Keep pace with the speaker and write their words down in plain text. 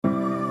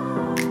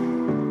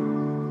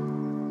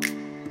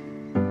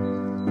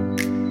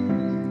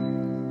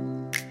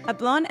A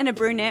blonde and a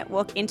brunette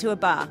walk into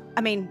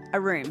a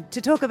room,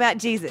 to talk about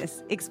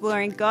Jesus,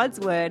 exploring God's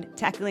word,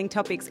 tackling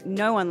topics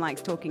no one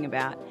likes talking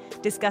about,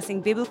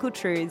 discussing biblical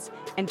truths,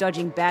 and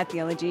dodging bad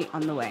theology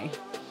on the way.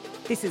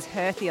 This is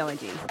Her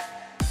Theology.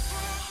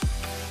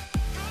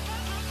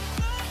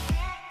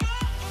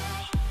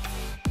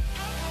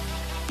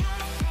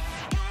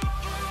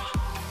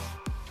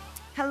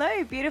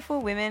 Hello,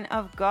 beautiful women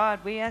of God.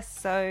 We are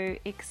so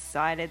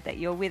excited that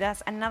you're with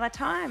us another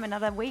time,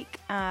 another week.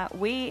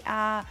 We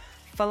are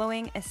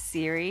following a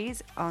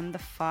series on the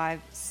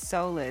 5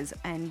 solas,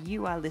 and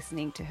you are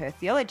listening to Her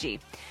Theology.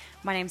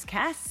 My name's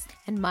Cass.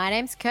 And my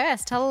name's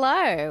Kirst.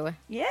 Hello.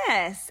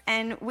 Yes,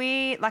 and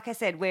like I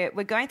said, we're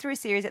going through a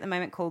series at the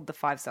moment called the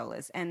 5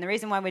 solas, and the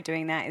reason why we're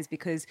doing that is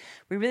because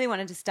we really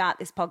wanted to start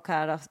this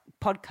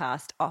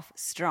podcast off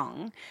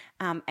strong,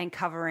 and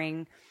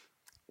covering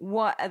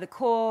what are the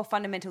core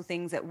fundamental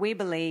things that we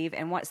believe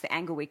and what's the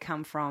angle we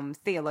come from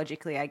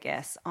theologically, I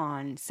guess,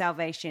 on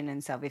salvation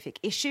and salvific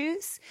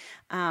issues.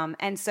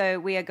 And so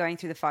we are going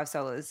through the 5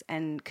 solas.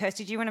 And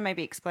Kirsty, do you want to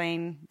maybe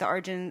explain the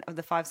origin of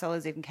the 5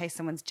 solas in case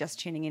someone's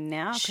just tuning in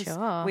now?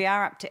 Sure. We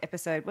are up to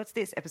episode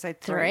 3?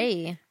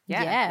 3.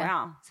 Yeah.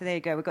 Wow. So there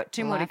you go. We've got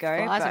 2 more to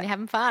go. Flies when you're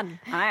having fun.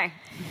 I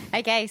know.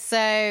 Okay.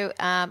 So,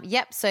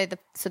 So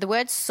the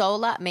word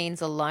sola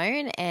means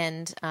alone,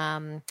 and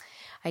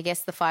I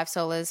guess the 5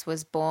 solas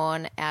was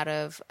born out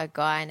of a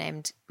guy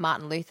named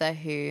Martin Luther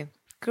who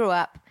grew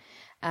up,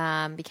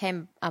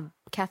 became a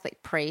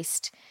Catholic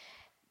priest,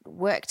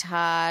 worked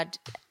hard,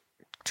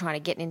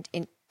 trying to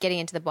getting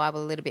into the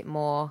Bible a little bit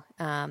more,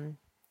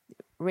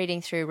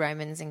 reading through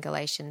Romans and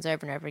Galatians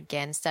over and over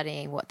again,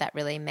 studying what that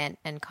really meant,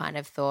 and kind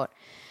of thought,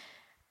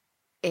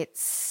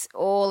 it's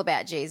all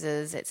about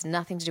Jesus. It's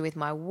nothing to do with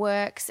my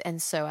works.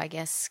 And so I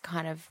guess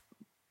kind of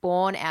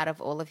born out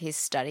of all of his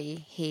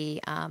study,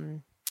 he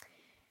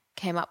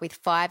came up with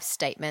 5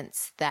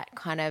 statements that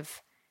kind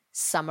of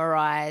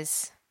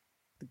summarize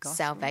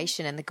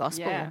salvation and the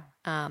gospel.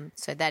 Yeah.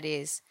 So that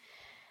is,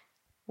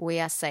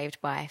 we are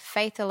saved by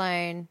faith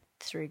alone,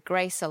 through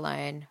grace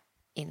alone,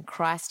 in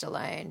Christ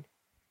alone,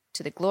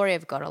 to the glory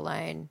of God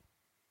alone,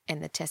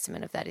 and the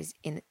testament of that is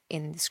in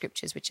the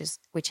scriptures,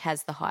 which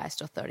has the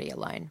highest authority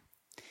alone.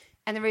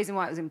 And the reason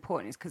why it was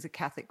important is because the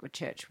Catholic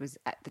Church was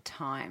at the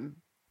time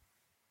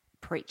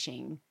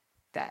preaching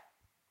that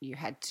you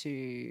had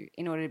to,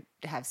 in order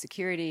to have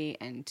security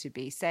and to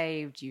be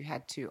saved, you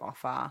had to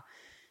offer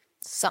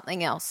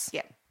something else.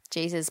 Yeah.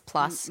 Jesus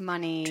plus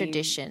money,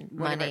 tradition,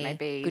 whatever money, it may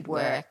be, good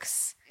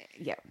works.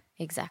 Yeah.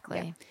 Exactly.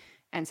 Yeah.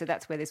 And so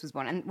that's where this was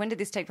born. And when did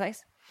this take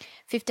place?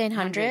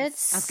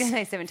 1500s. I was going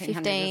to say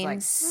 1700s.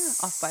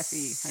 Was like off by a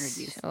few hundred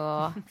years.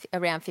 Or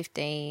around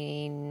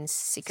 15,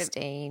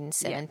 16,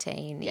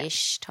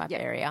 17-ish type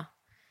area.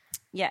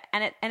 Yeah,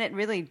 and it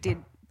really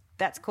did.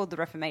 That's called the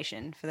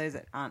Reformation, for those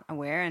that aren't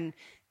aware, and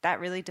that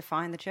really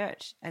defined the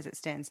church as it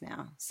stands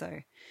now.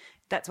 So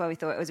that's why we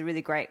thought it was a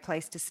really great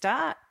place to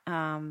start,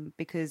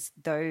 because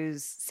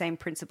those same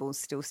principles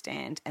still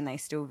stand and they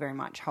still very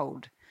much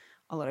hold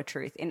a lot of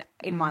truth in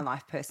my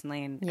life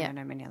personally, and I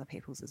know many other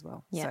people's as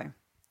well. Yeah. So,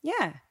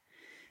 yeah.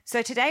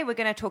 So today we're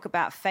going to talk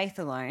about faith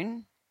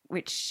alone,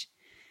 which,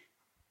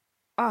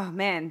 oh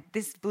man,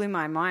 this blew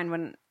my mind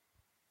when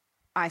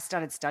I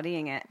started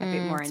studying it a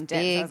bit more in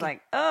depth. Big. I was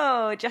like,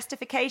 oh,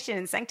 justification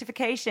and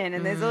sanctification,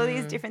 and there's all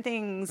these different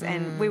things,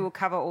 and we will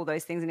cover all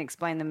those things and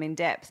explain them in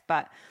depth.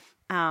 But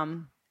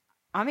I'm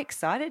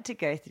excited to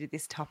go through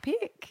this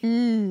topic,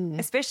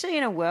 especially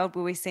in a world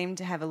where we seem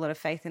to have a lot of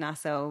faith in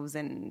ourselves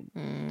and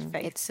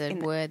faith. It's a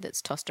word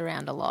that's tossed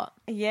around a lot.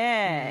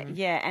 Yeah,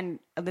 and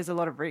there's a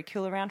lot of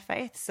ridicule around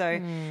faith. So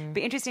it'll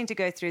be interesting to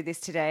go through this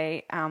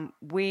today.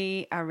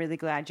 We are really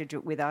glad you're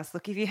with us.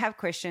 Look, if you have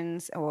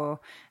questions or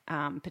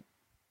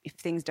if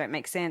things don't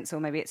make sense, or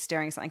maybe it's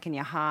stirring something in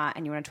your heart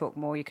and you want to talk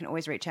more, you can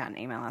always reach out and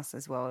email us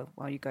as well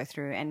while you go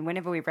through. And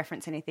whenever we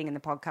reference anything in the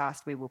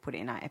podcast, we will put it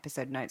in our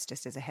episode notes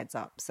just as a heads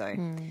up. So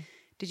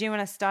did you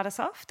want to start us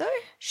off though?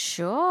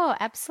 Sure,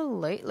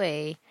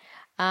 absolutely.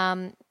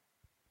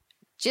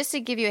 Just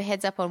to give you a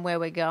heads up on where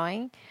we're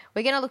going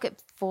to look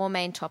at 4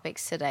 main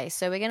topics today.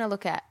 So we're going to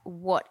look at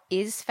what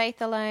is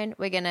faith alone.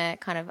 We're going to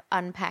kind of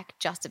unpack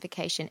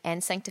justification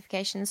and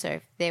sanctification. So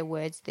if they're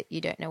words that you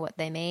don't know what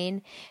they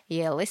mean,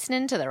 you're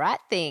listening to the right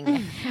thing.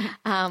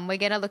 We're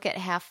going to look at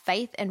how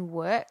faith and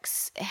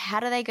works, how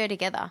do they go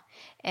together?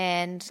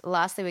 And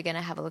lastly, we're going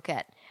to have a look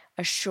at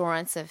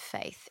assurance of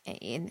faith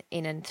in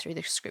and through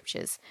the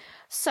scriptures.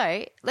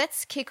 So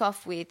let's kick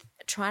off with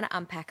trying to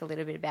unpack a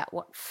little bit about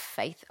what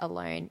faith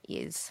alone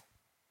is.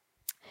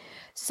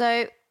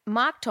 So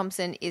Mark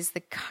Thompson is the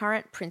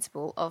current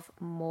principal of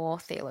Moore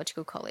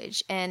Theological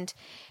College, and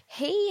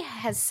he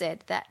has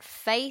said that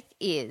faith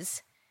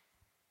is,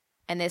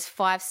 and there's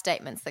 5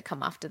 statements that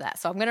come after that.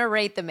 So I'm going to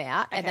read them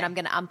out and then I'm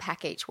going to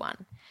unpack each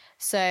one.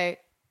 So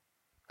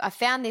I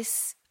found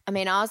this,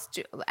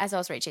 as I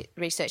was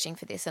researching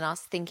for this, and I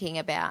was thinking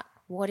about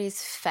what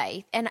is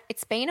faith, and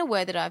it's been a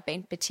word that I've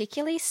been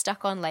particularly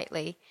stuck on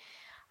lately,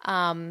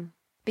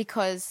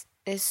 because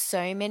there's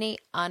so many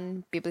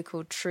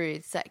unbiblical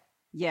truths that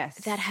Yes.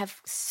 that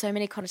have so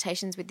many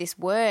connotations with this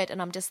word.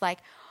 And I'm just like,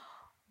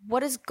 what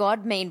does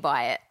God mean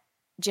by it?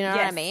 Do you know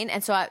what I Yes. mean?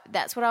 And so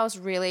that's what I was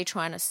really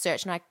trying to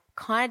search. And I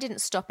kind of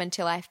didn't stop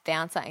until I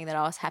found something that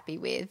I was happy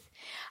with.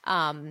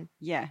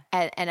 Yeah.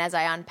 And as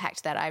I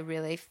unpacked that, I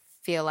really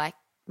feel like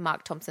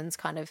Mark Thompson's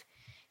kind of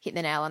hit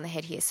the nail on the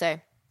head here. So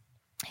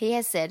he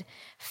has said,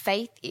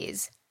 faith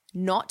is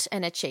not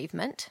an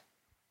achievement,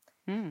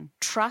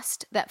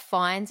 trust that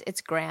finds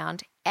its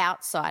ground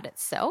outside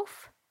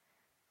itself,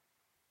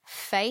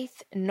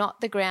 faith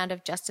not the ground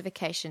of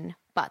justification,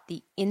 but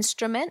the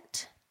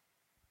instrument.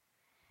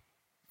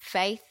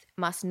 Faith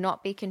must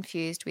not be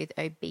confused with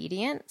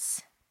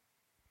obedience.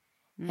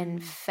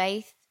 And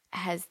faith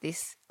has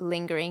this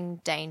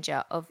lingering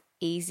danger of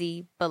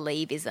easy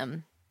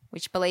believism,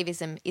 which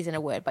believism isn't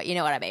a word, but you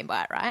know what I mean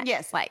by it, right?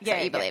 Yes. Like, Yeah,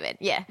 so you believe it.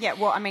 Yeah. Yeah.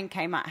 Well, I mean,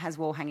 Kmart has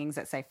wall hangings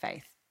that say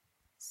faith.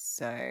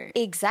 So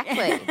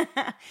Exactly.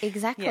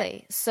 Exactly.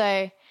 Yeah.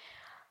 So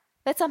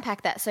let's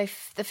unpack that. So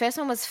the first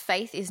one was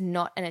faith is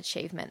not an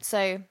achievement.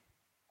 So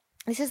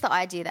this is the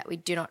idea that we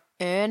do not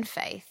earn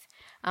faith.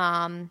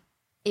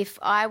 If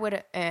I were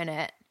to earn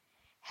it,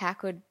 how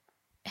could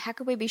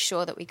we be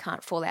sure that we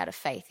can't fall out of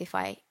faith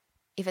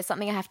if it's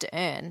something I have to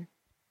earn?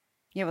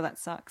 yeah, well, that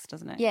sucks,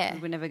 doesn't it? Yeah.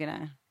 'Cause we're never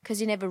gonna.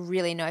 Because you never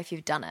really know if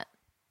you've done it.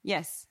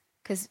 Yes.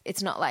 Because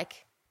it's not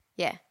like,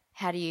 yeah,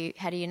 how do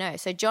you know?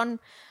 So John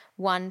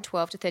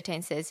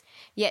 1:12-13 says,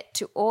 "Yet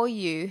to all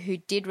you who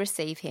did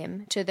receive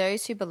him, to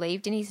those who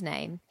believed in his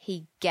name,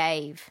 he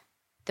gave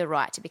the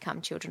right to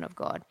become children of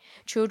God,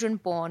 children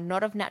born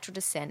not of natural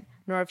descent,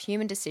 nor of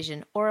human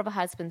decision, or of a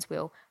husband's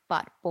will,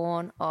 but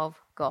born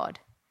of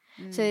God."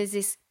 So there's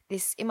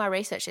this in my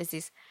research, there's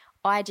this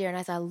idea, and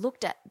as I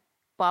looked at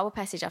Bible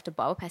passage after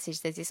Bible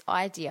passage, there's this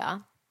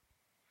idea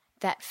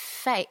that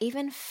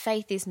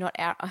faith is not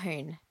our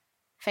own.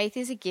 Faith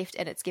is a gift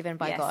and it's given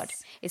by Yes. God.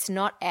 It's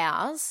not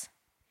ours.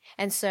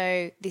 And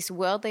so this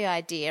worldly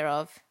idea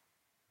of,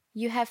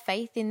 you have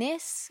faith in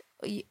this,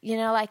 you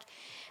know, like,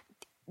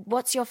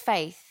 what's your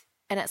faith?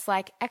 And it's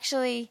like,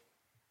 actually,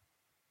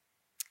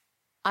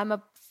 I'm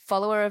a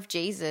follower of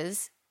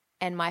Jesus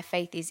and my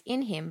faith is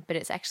in him, but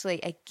it's actually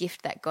a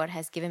gift that God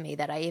has given me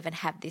that I even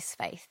have this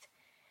faith,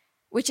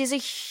 which is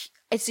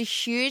it's a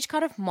huge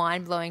kind of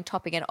mind-blowing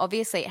topic. And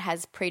obviously it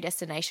has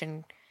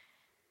predestination,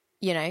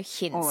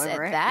 hints All at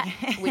over it.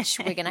 that, which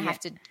we're going to have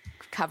to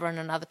cover on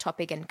another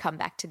topic and come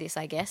back to this,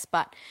 I guess.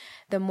 But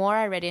the more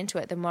I read into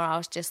it, the more I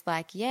was just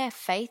like, yeah,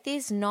 faith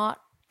is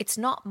it's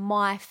not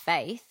my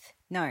faith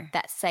No.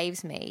 that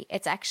saves me.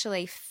 It's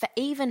actually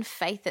even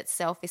faith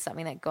itself is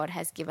something that God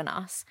has given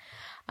us.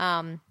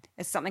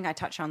 It's something I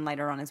touch on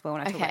later on as well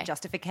when I talk Okay. about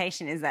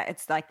justification, is that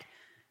it's like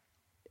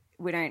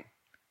we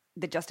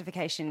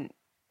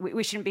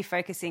shouldn't be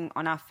focusing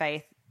on our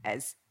faith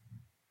as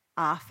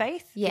our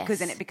faith, Yes. because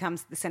then it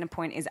becomes the center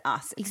point is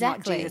us. It's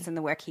Exactly. not Jesus and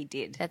the work he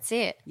did. That's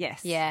it.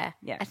 Yes. Yeah.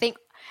 Yeah. I think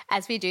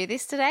as we do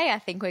this today, I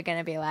think we're going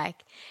to be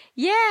like,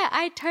 yeah,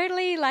 I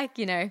totally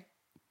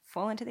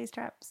Fall into these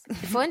traps.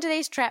 fall into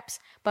these traps,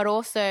 but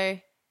also,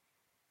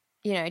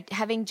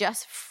 having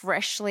just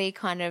freshly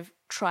kind of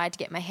tried to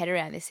get my head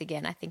around this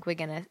again, I think we're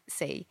going to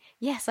see,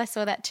 yes, I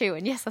saw that too.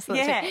 And yes, I saw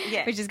that too,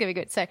 Yeah. which is going to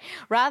be good. So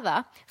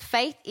rather,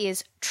 faith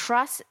is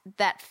trust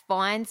that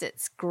finds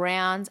its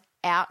grounds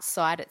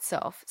outside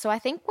itself. So I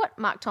think what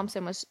Mark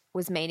Thompson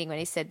was meaning when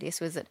he said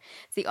this was that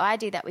it's the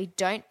idea that we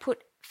don't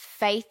put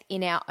faith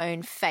in our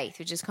own faith,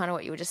 which is kind of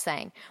what you were just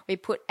saying. We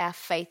put our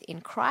faith in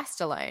Christ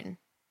alone.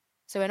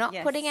 So we're not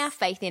Yes. putting our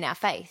faith in our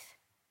faith.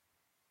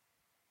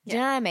 Do you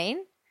know what I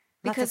mean?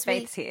 Lots of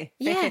faiths here. Faith,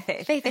 Yeah,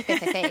 faith,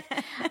 faith.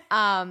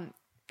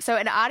 So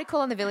an article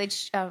on the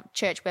Village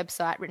Church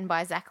website written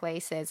by Zach Lee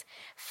says,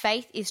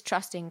 faith is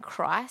trusting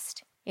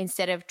Christ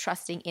instead of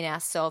trusting in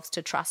ourselves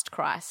to trust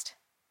Christ.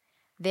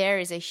 There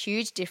is a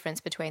huge difference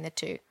between the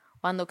two.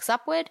 One looks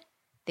upward,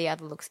 the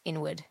other looks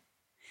inward.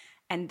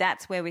 And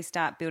that's where we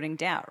start building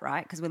doubt,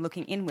 right? Because we're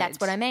looking inwards. That's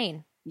what I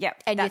mean.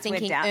 Yep. And that's you're where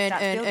thinking doubt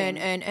starts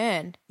building.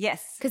 earn.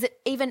 Yes. Because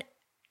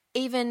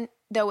even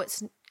though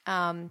it's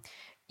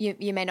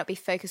you may not be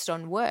focused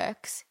on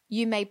works,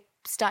 you may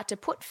start to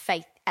put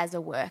faith as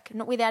a work,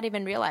 not without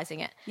even realizing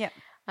it. Yep.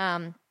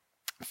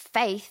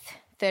 Faith,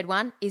 third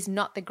one, is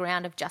not the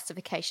ground of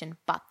justification,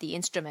 but the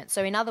instrument.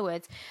 So in other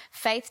words,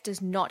 faith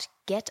does not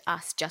get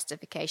us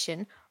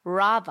justification.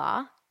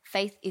 Rather,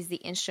 faith is the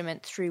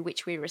instrument through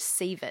which we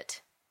receive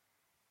it.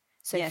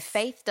 So Yes.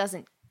 faith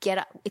doesn't get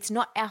us. It's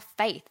not our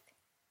faith.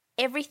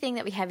 Everything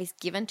that we have is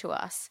given to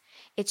us.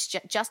 It's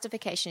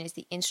justification is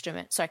the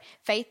instrument. Sorry,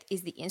 faith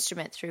is the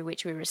instrument through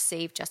which we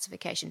receive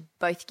justification,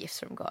 both gifts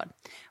from God.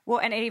 Well,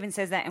 and it even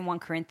says that in 1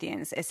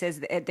 Corinthians. It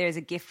says that there's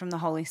a gift from the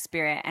Holy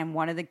Spirit, and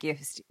one of the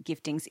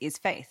giftings is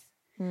faith.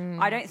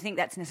 I don't think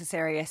that's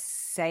necessarily a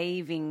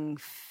saving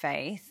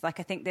faith. Like,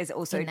 I think there's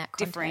also In that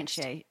context.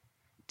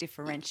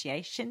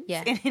 differentiations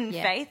Yeah, in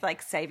yeah. faith,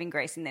 like saving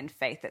grace and then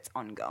faith that's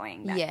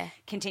ongoing, that Yeah.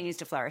 continues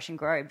to flourish and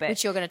grow. But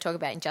Which you're going to talk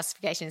about in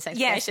justification and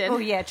yes, sanctification. oh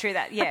yeah, true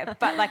that.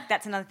 But like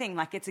that's another thing.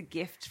 Like, it's a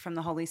gift from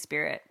the Holy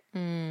Spirit.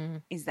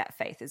 Is that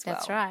faith as well?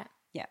 That's right.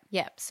 Yeah.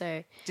 Yeah.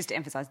 So, Just to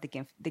emphasize the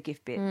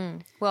gift bit.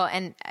 well,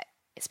 and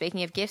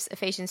speaking of gifts,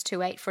 Ephesians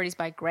 2:8, for it is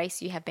by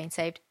grace you have been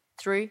saved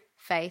through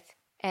faith,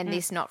 and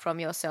this not from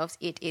yourselves.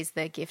 It is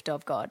the gift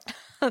of God.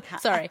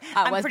 Sorry,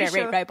 I was pretty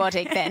very sure-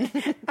 robotic then.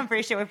 I'm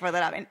pretty sure we brought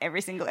that up in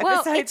every single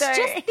episode. Well, it's though.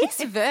 just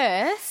this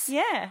verse.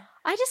 Yeah.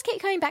 I just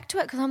keep coming back to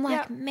it because I'm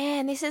like, Yeah.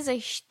 man, this is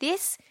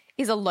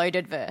a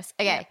loaded verse.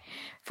 Okay,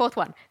 fourth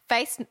one.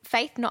 Faith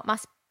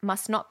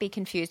must not be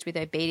confused with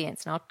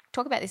obedience, and I'll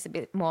talk about this a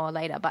bit more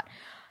later. But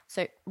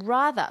so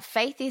rather,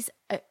 faith is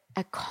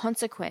a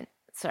consequence.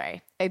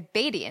 Sorry,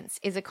 obedience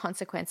is a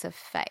consequence of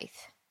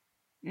faith.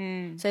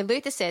 So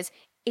Luther says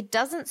it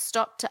doesn't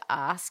stop to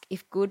ask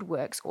if good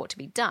works ought to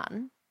be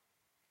done.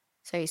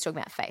 So he's talking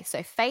about faith.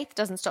 So faith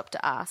doesn't stop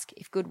to ask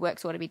if good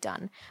works ought to be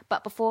done,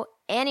 but before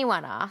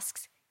anyone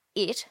asks,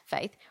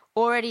 faith,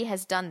 already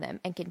has done them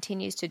and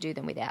continues to do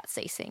them without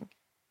ceasing.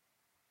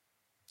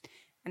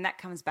 And that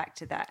comes back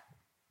to that.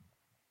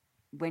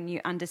 When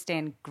you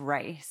understand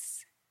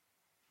grace,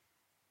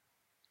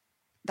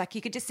 like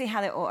you could just see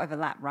how they all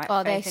overlap, right?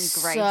 Oh, Faith they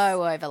and grace,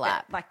 so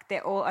overlap. Like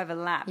they're all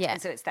overlapped. Yeah.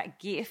 And so it's that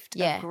gift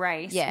Yeah. of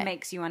grace Yeah.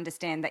 makes you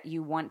understand that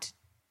you want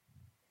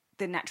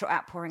the natural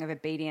outpouring of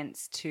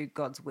obedience to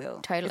God's will.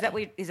 Totally. That's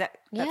what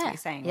you're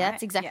saying, Yeah, right?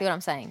 that's exactly what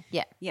I'm saying.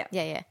 Yeah. Yeah.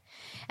 Yeah.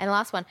 And the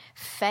last one,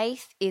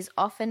 faith is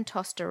often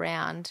tossed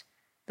around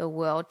the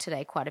world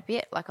today quite a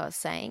bit, like I was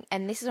saying.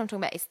 And this is what I'm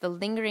talking about. It's the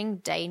lingering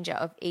danger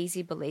of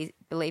easy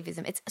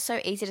believism. It's so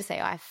easy to say,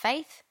 I have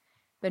faith,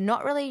 but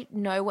not really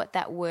know what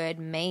that word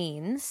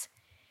means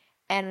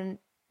and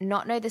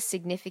not know the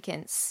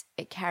significance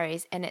it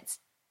carries. And it's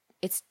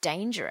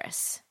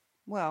dangerous.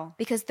 Well,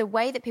 Because the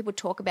way that people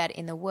talk about it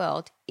in the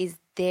world is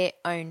their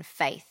own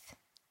faith.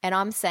 And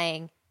I'm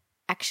saying,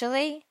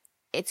 actually,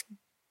 it's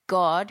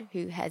God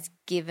who has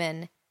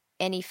given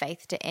any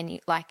faith to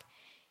any, like,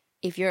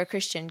 if you're a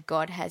Christian,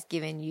 God has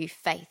given you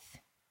faith.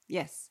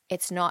 yes,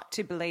 It's not,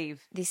 to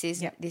believe. this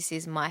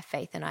is my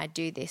faith and I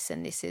do this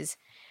and this is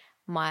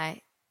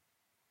my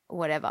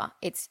whatever.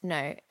 It's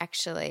no,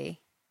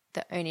 actually,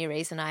 the only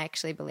reason I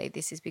actually believe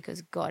this is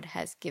because God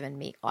has given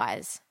me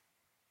eyes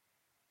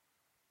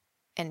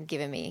and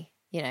given me,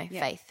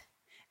 faith.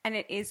 And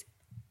it is,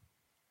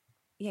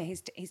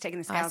 he's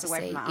taking the Eyes scales to away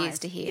see, from my ears eyes.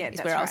 to hear Yeah, is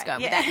that's where I was right.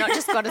 going Yeah. with that. Not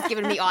just God has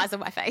given me eyes on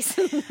my face.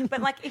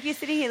 But like if you're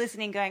sitting here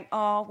listening going,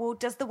 oh, well,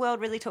 does the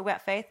world really talk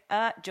about faith?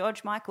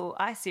 George Michael,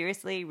 I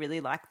seriously really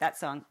like that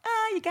song.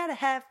 You got to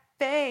have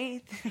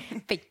faith.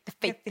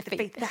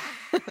 faith.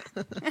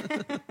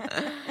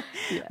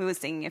 We were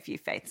singing a few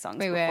faith songs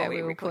We before were we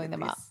pulling recorded them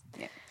this. up.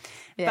 Yeah.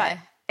 Yeah.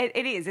 But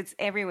it is. It's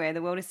everywhere.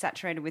 The world is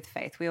saturated with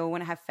faith. We all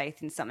want to have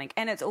faith in something.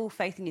 And it's all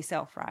faith in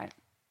yourself, right?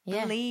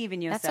 Yeah. Believe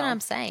in yourself. That's what I'm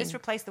saying. Just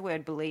replace the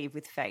word believe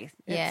with faith.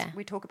 Yeah.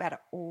 We talk about it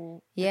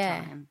all the Yeah.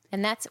 time.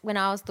 And that's when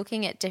I was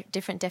looking at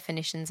different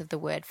definitions of the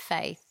word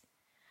faith,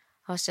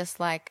 I was just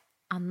like,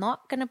 I'm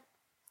not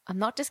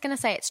just going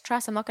to say it's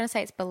trust. I'm not going to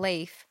say it's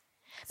belief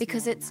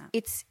because more than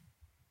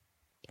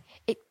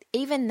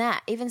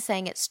even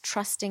saying it's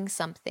trusting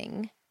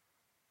something,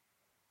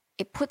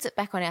 it puts it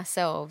back on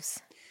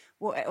ourselves.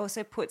 Well, it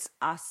also puts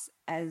us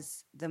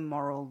as the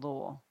moral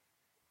law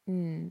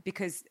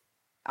because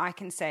I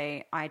can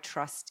say I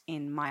trust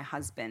in my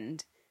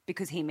husband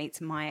because he meets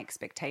my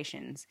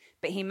expectations,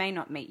 but he may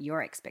not meet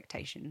your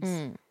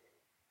expectations.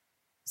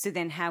 So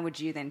then how would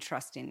you then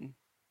trust in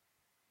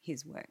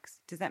his works?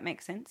 Does that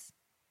make sense?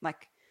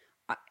 Like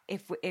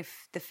if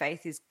the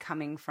faith is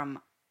coming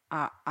from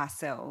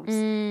ourselves,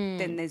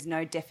 then there's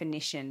no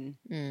definition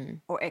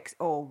or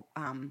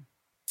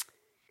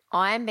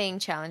I'm being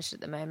challenged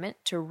at the moment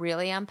to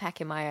really unpack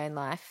in my own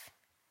life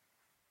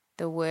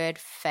the word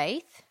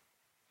faith.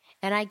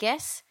 And I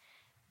guess,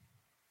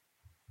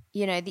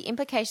 the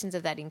implications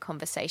of that in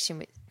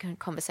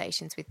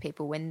conversations with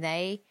people when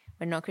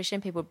non-Christian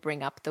people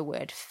bring up the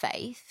word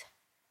faith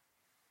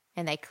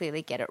and they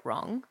clearly get it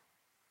wrong.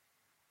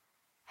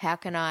 How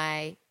can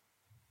I,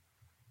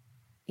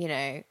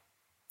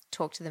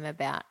 talk to them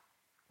about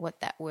what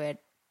that word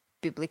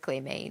biblically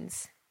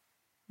means?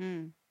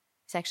 It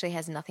actually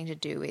has nothing to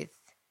do with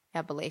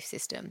our belief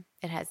system.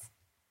 It has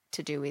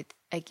to do with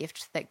a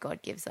gift that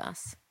God gives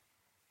us.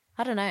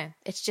 I don't know.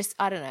 It's just,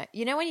 I don't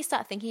know. When you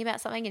start thinking about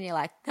something and you're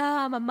like,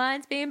 my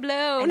mind's being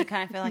blown. and you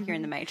kind of feel like you're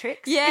in the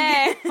Matrix.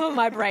 Yeah. Well,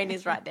 my brain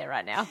is right there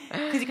right now.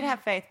 Because you can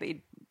have faith, but you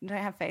don't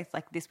have faith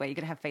like this way. You're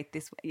going to have faith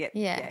this way.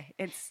 Yeah.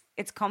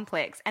 It's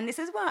complex. And this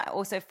is what I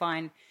also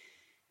find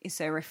is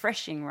so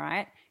refreshing,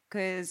 right?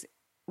 Because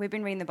we've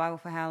been reading the Bible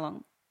for how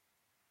long?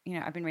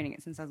 I've been reading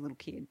it since I was a little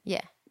kid.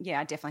 Yeah. Yeah,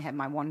 I definitely had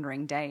my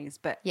wandering days,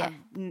 but Yeah.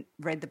 I've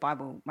read the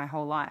Bible my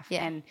whole life.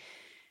 Yeah.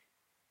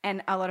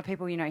 And a lot of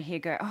people, here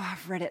go,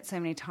 I've read it so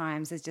many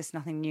times. There's just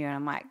nothing new. And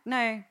I'm like,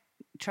 no,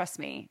 trust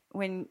me.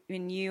 When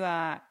you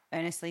are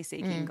earnestly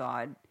seeking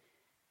God,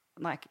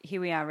 like here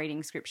we are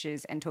reading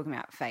scriptures and talking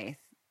about faith,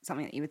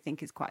 something that you would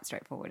think is quite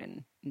straightforward,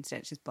 and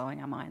instead it's just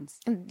blowing our minds.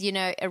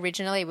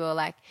 Originally we were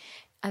like,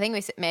 I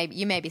think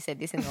you maybe said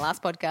this in the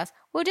last podcast,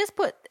 we'll just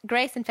put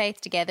grace and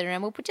faith together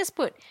and we'll just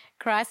put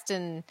Christ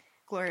and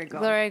Glory to God.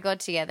 glory to God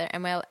together.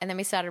 And then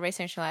we started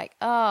researching, like,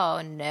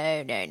 oh,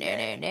 no.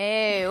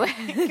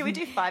 Can we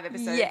do 5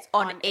 episodes Yeah,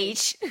 on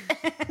each.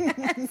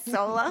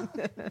 solar?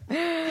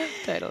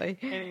 Totally.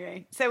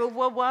 Anyway, so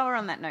while we're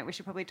on that note, we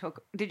should probably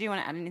talk. Did you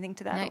want to add anything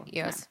to that? No, or-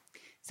 yours.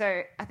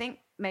 So I think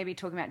maybe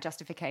talking about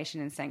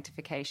justification and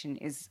sanctification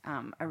is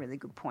a really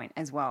good point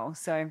as well.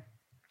 So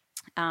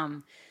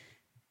I'm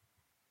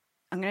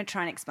going to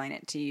try and explain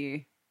it to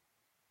you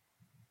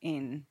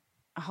in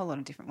a whole lot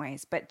of different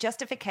ways. But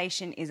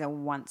justification is a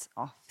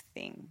once-off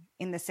thing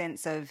in the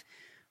sense of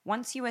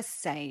once you are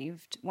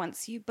saved,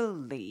 once you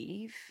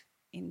believe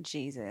in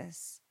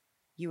Jesus,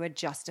 you are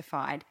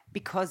justified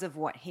because of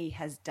what he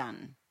has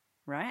done,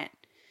 right?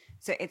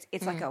 So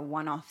it's like a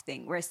one-off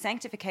thing, whereas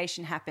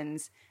sanctification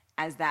happens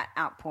as that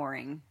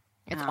outpouring.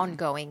 It's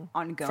ongoing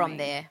from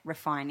there.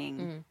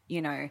 Refining,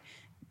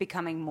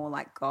 becoming more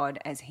like God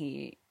as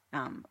he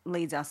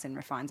leads us and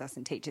refines us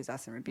and teaches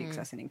us and rebukes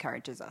us and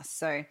encourages us.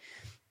 So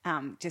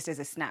just as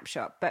a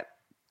snapshot. But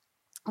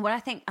I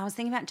was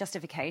thinking about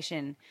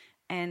justification,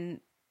 and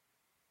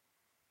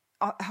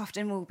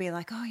often we'll be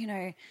like,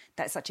 oh,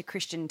 that's such a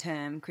Christian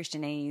term,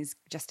 Christianese,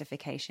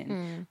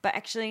 justification. But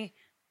actually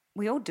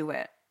we all do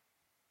it.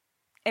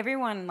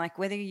 Everyone, like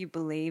whether you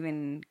believe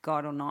in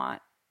God or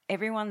not,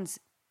 everyone's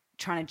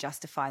trying to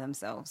justify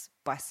themselves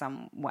by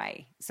some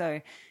way.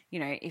 So,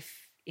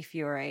 if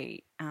you're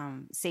a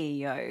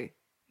CEO,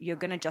 you're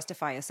going to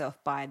justify yourself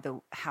by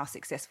how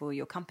successful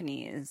your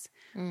company is,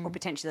 or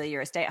potentially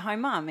you're a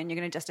stay-at-home mum and you're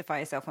going to justify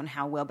yourself on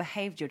how well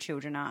behaved your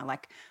children are.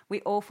 Like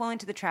we all fall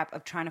into the trap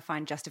of trying to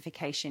find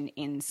justification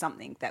in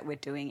something that we're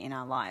doing in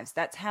our lives.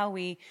 That's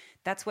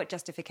what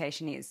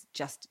justification is.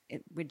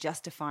 We're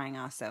justifying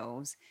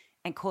ourselves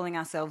and calling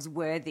ourselves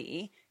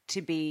worthy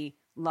to be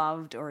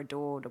loved or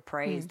adored or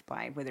praised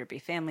by whether it be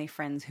family,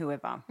 friends,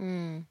 whoever.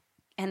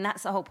 And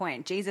that's the whole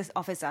point. Jesus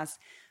offers us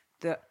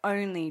the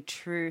only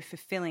true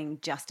fulfilling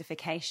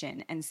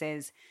justification and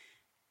says,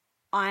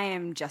 I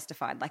am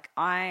justified. Like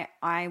I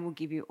will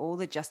give you all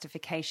the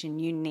justification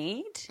you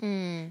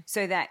need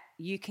so that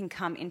you can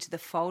come into the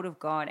fold of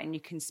God and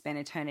you can spend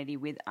eternity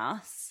with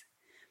us.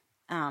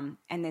 And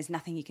there's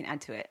nothing you can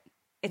add to it.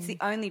 It's the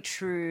only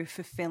true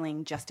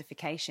fulfilling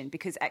justification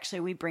because actually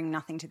we bring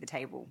nothing to the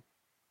table.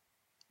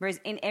 Whereas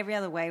in every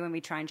other way, when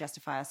we try and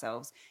justify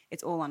ourselves,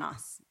 it's all on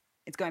us.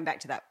 It's going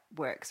back to that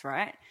works,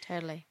 right?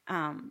 Totally.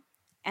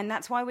 And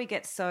that's why we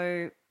get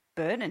so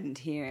burdened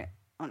here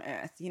on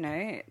earth.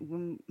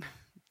 When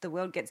the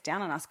world gets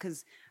down on us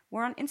because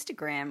we're on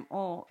Instagram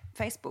or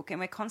Facebook and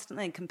we're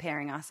constantly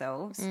comparing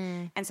ourselves.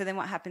 And so then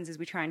what happens is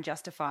we try and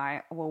justify,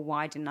 well,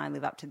 why didn't I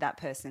live up to that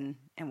person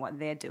and what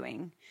they're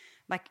doing?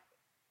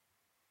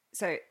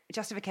 So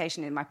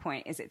justification, in my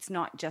point, is it's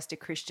not just a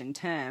Christian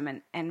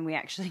term, and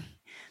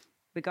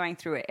we're going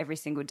through it every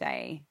single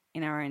day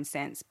in our own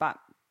sense. But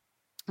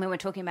when we're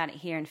talking about it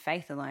here in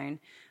Faith Alone,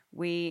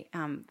 we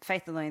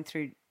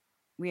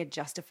are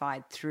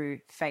justified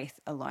through faith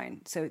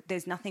alone. So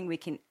there's nothing we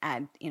can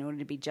add in order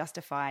to be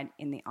justified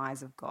in the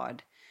eyes of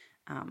God.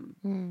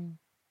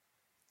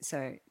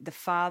 So the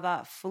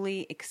Father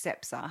fully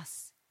accepts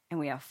us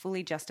and we are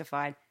fully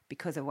justified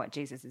because of what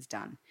Jesus has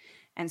done.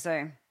 And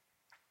so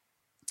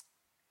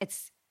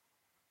it's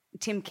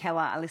Tim Keller.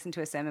 I listened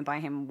to a sermon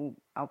by him.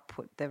 I'll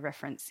put the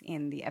reference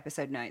in the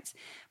episode notes.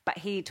 But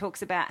he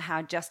talks about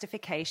how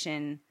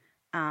justification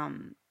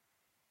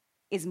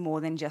is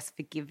more than just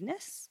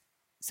forgiveness.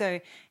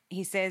 So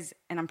he says,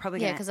 and I'm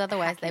probably going to... because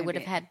otherwise they would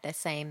have had the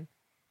same...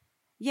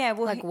 Yeah,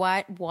 well...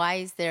 why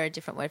is there a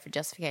different word for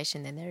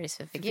justification than there is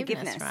for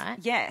forgiveness, right?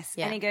 Yes.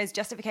 Yeah. And he goes,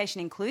 justification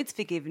includes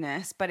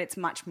forgiveness, but it's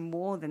much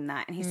more than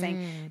that. And he's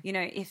saying,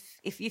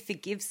 if you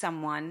forgive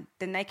someone,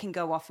 then they can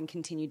go off and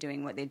continue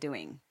doing what they're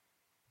doing.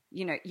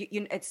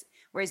 It's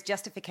whereas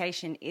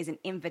justification is an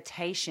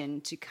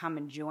invitation to come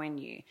and join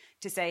you,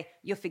 to say,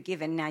 you're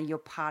forgiven, now you're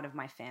part of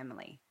my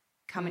family.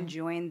 Come and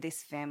join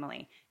this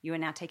family. You are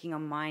now taking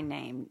on my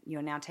name. You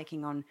are now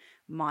taking on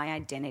my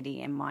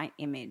identity and my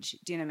image.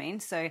 Do you know what I mean?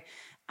 So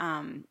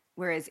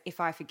whereas if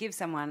I forgive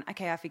someone,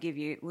 okay, I forgive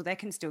you, well, they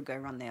can still go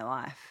run their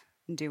life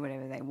and do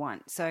whatever they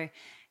want. So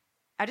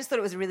I just thought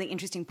it was a really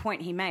interesting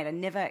point he made. I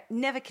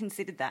never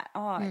considered that.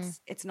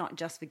 It's not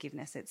just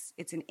forgiveness.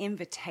 It's an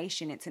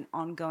invitation. It's an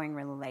ongoing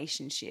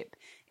relationship.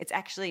 It's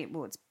actually,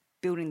 it's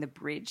building the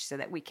bridge so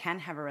that we can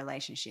have a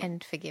relationship.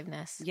 And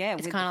forgiveness. Yeah.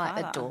 It's kind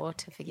of like the door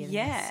to forgiveness.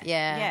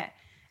 Yeah.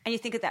 And you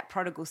think of that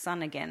prodigal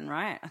son again,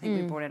 right? I think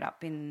we brought it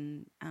up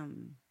in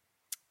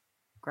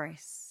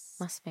Grace.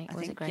 Must be.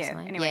 Was it Grace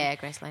Lane? Anyway, yeah,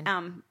 Grace Lane.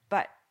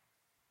 But,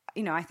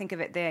 I think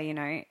of it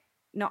there,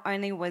 not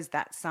only was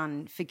that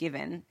son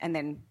forgiven and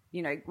then,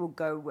 will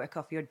go work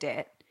off your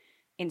debt,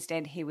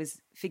 instead he was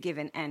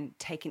forgiven and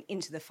taken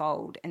into the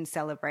fold and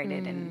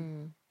celebrated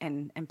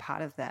and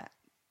part of that.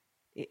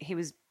 He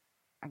was,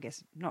 I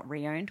guess, not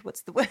re-owned.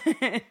 What's the word?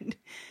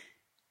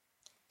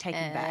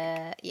 Taken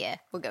back. Yeah,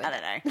 we'll go with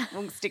that. I don't know.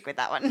 We'll stick with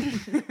that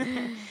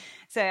one.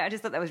 So I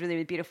just thought that was really,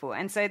 really beautiful.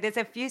 And so there's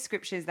a few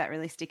scriptures that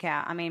really stick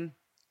out. I mean,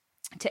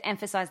 to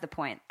emphasize the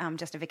point,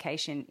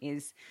 justification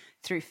is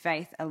through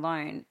faith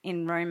alone.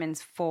 In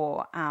Romans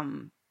 4,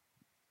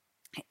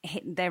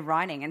 they're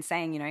writing and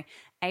saying, you know,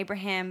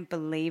 Abraham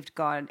believed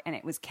God and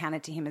it was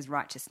counted to him as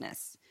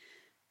righteousness.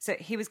 So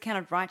he was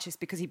counted righteous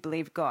because he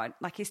believed God.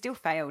 Like, he still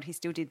failed, he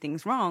still did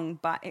things wrong,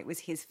 but it was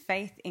his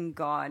faith in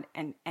God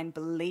and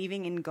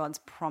believing in God's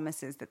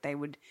promises that they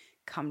would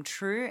come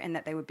true and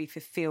that they would be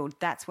fulfilled.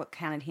 That's what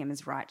counted him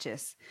as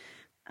righteous.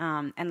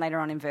 And later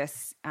on in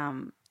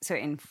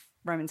in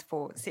Romans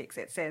 4:6,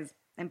 it says,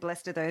 "And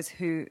blessed are those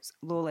whose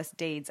lawless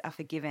deeds are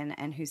forgiven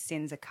and whose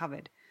sins are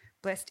covered.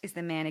 Blessed is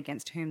the man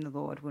against whom the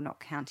Lord will not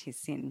count his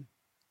sin."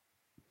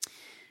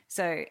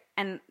 So,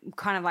 and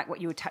kind of like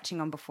what you were touching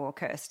on before,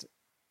 Kirst,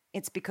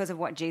 it's because of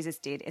what Jesus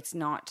did. It's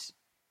not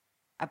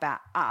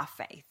about our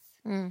faith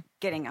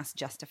getting us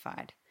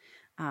justified.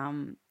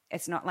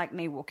 It's not like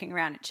me walking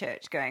around at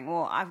church going,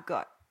 well, I've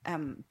got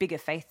bigger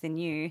faith than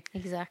you.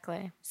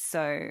 Exactly.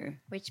 So,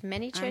 which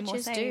many I'm more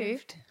churches do,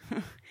 saved.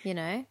 you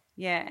know.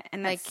 Yeah,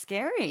 and that's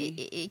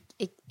scary.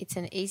 It's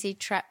an easy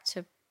trap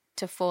to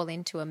fall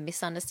into a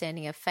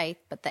misunderstanding of faith,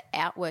 but the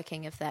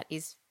outworking of that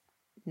is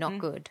not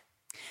good.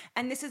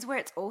 And this is where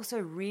it's also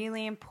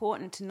really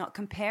important to not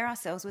compare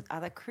ourselves with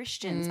other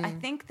Christians. I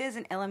think there's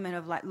an element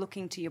of like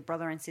looking to your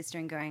brother and sister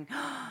and going,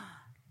 oh,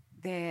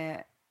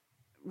 they're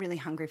really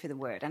hungry for the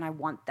word and I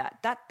want that.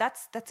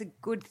 That's a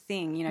good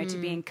thing, you know, to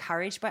be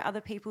encouraged by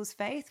other people's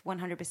faith,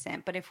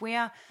 100%. But if we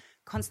are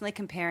constantly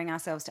comparing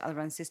ourselves to other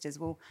brothers and sisters,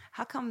 well,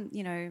 how come,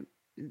 you know,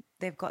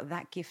 they've got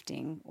that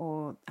gifting,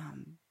 or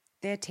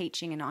they're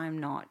teaching and I'm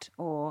not,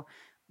 or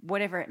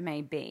whatever it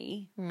may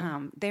be,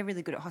 they're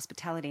really good at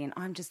hospitality and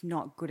I'm just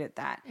not good at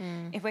that.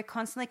 If we're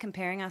constantly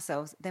comparing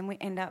ourselves, then we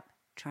end up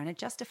trying to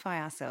justify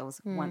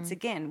ourselves once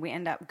again. We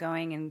end up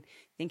going and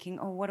thinking,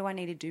 oh, what do I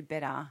need to do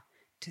better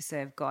to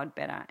serve God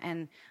better?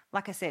 And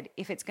like I said,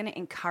 if it's going to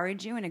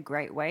encourage you in a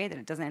great way that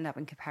it doesn't end up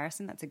in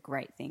comparison, that's a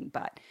great thing.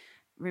 But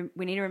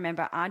we need to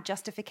remember our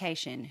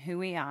justification, who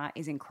we are,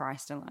 is in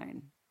Christ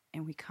alone,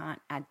 and we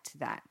can't add to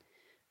that.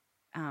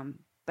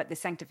 But the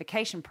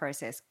sanctification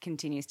process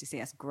continues to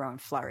see us grow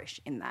and flourish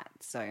in that.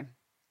 So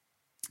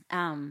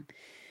I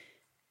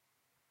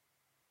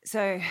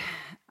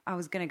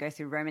was going to go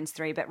through Romans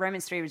 3, but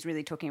Romans 3 was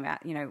really talking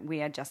about, you know,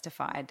 we are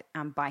justified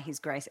by his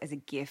grace as a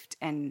gift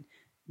and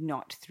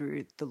not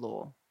through the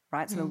law,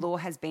 right? So the law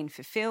has been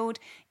fulfilled.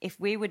 If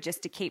we were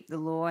just to keep the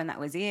law and that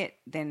was it,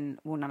 then,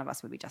 well, none of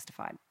us would be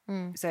justified.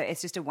 So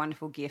it's just a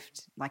wonderful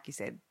gift, like you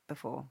said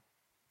before.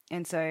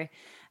 And so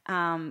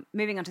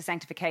moving on to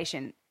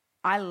sanctification,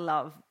 I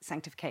love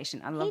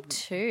sanctification. I love Me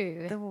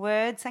too. the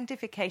word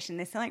sanctification.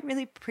 There's something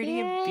really pretty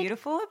and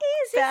beautiful It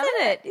is,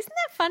 isn't it? Isn't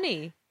that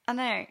funny? I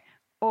know.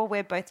 Or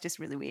we're both just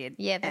really weird.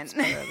 Yeah, that's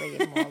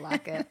probably more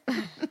like it.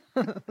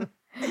 But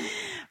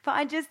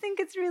I just think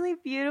it's really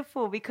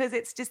beautiful because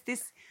it's just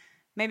this,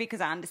 maybe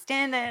because I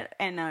understand it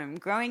and I'm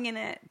growing in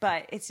it,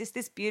 but it's just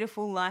this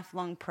beautiful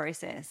lifelong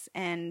process.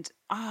 And,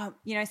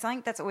 you know,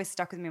 something that's always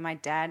stuck with me, my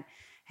dad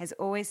has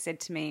always said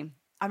to me,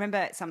 I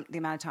remember the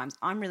amount of times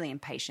I'm really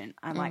impatient.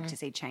 I like to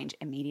see change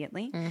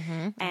immediately.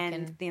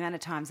 And the amount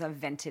of times I've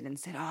vented and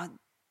said, oh,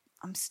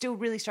 I'm still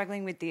really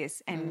struggling with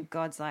this. And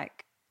God's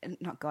like,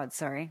 not God,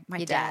 sorry,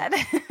 my dad,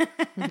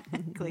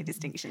 clear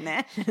distinction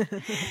there,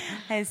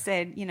 has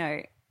said, you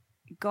know,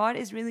 God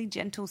is really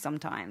gentle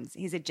sometimes.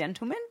 He's a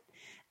gentleman.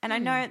 And I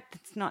know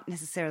it's not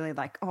necessarily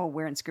like, oh,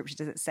 where in scripture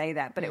does it say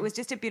that? But it was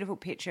just a beautiful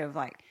picture of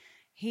like,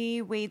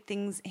 he weeds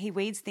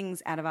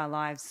things out of our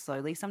lives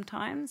slowly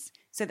sometimes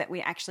so that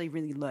we actually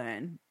really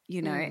learn,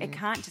 you know. It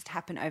can't just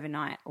happen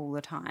overnight all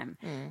the time.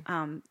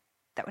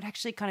 That would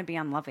actually kind of be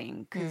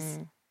unloving, because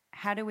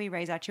how do we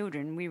raise our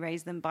children? We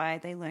raise them by,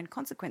 they learn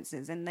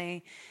consequences and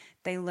they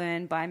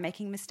learn by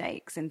making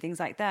mistakes and things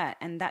like that.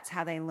 And that's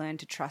how they learn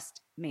to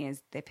trust me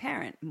as their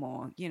parent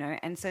more, you know.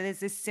 And so there's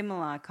this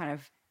similar kind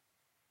of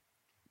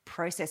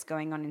process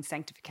going on in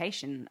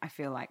sanctification, I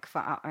feel like, for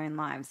our own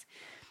lives.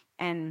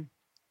 And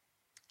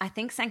I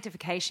think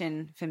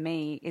sanctification for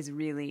me is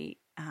really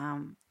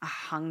a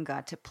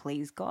hunger to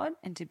please God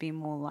and to be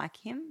more like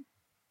him.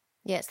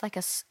 Yeah,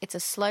 it's a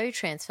slow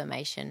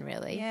transformation,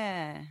 really.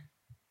 Yeah.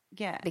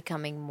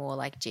 Becoming more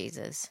like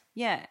Jesus.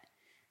 Yeah.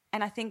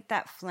 And I think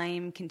that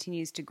flame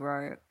continues to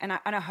grow. And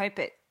I hope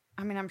it,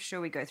 I mean, I'm sure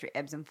we go through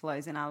ebbs and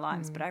flows in our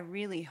lives, but I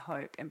really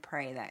hope and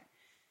pray that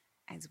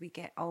as we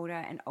get older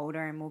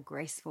and more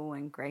graceful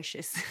and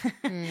gracious,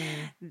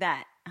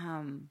 that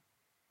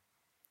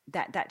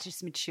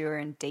just mature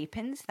and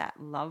deepens that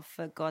love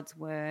for God's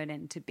word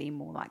and to be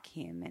more like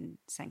him and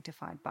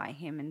sanctified by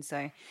him. And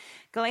so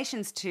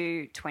Galatians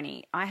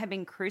 2:20, I have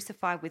been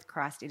crucified with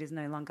Christ. It is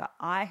no longer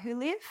I who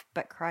live,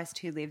 but Christ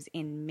who lives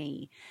in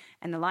me.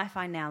 And the life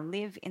I now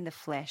live in the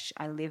flesh,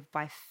 I live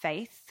by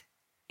faith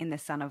in the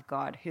Son of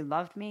God who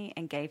loved me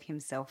and gave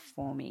himself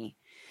for me.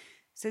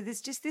 So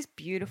there's just this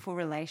beautiful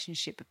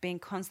relationship of being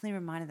constantly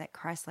reminded that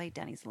Christ laid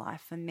down his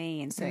life for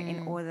me. And so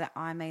in order that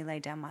I may lay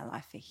down my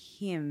life for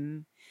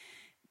him,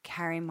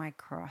 carry my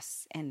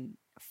cross and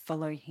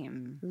follow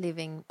him.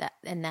 living that,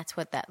 and that's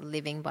what that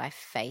living by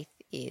faith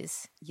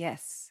is.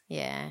 Yes.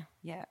 Yeah.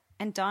 Yeah.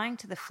 And dying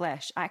to the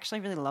flesh. I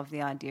actually really love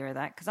the idea of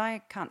that because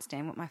I can't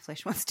stand what my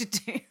flesh wants to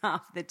do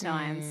half the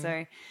time.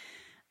 So,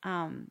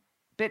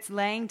 but it's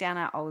laying down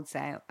our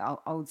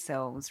old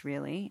selves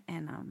really,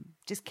 and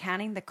just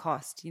counting the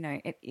cost. You know,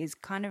 it is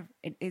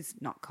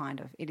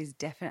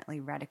definitely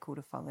radical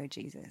to follow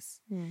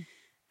Jesus.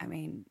 I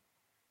mean,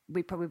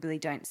 we probably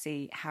don't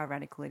see how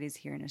radical it is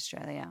here in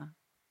Australia,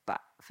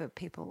 but for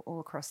people all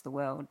across the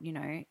world, you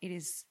know, it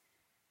is.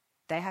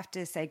 They have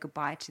to say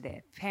goodbye to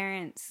their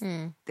parents,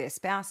 their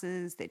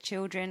spouses, their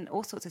children,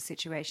 all sorts of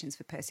situations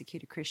for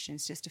persecuted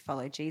Christians just to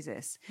follow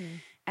Jesus.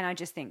 And I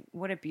just think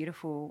what a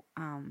beautiful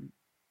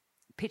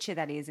picture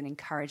that is, an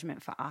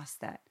encouragement for us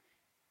that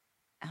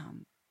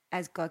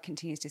as God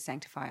continues to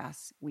sanctify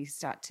us, we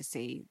start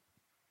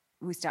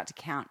to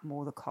count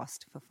more the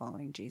cost for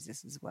following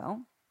Jesus as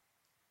well.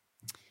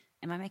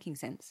 Am I making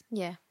sense?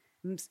 Yeah.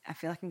 I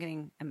feel like I'm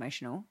getting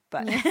emotional,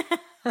 but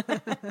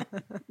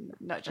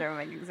not sure I'm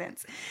making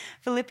sense.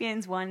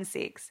 Philippians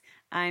 1:6.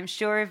 I am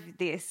sure of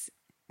this.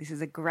 This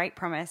is a great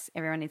promise.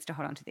 Everyone needs to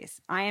hold on to this.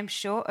 I am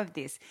sure of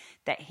this,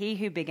 that he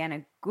who began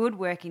a good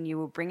work in you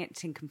will bring it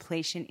to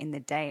completion in the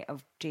day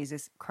of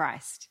Jesus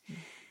Christ.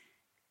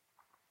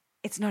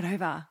 It's not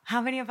over. How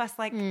many of us,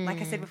 like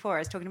I said before, I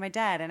was talking to my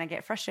dad and I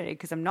get frustrated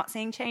because I'm not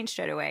seeing change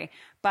straight away.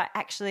 But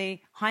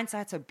actually,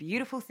 hindsight's a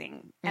beautiful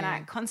thing. And I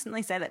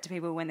constantly say that to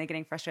people when they're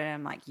getting frustrated.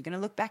 I'm like, you're going to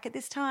look back at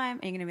this time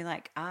and you're going to be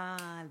like,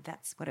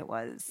 that's what it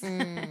was.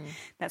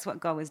 That's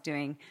what God was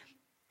doing.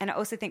 And I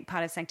also think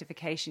part of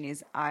sanctification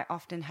is I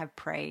often have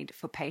prayed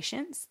for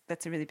patience.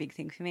 That's a really big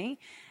thing for me.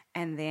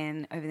 And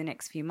then over the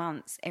next few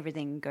months,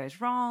 everything goes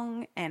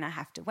wrong and I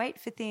have to wait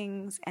for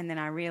things. And then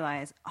I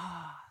realize,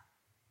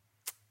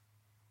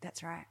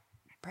 that's right.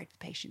 I prayed for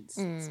patience.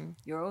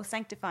 You're all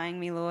sanctifying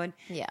me, Lord.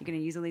 Yeah. You're going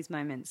to use all these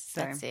moments.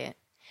 So. That's it.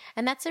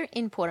 And that's an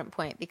important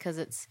point because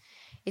it's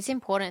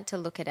important to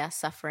look at our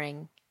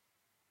suffering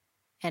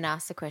and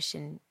ask the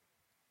question,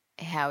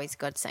 how is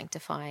God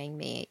sanctifying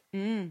me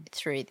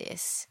through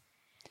this?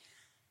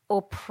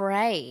 Or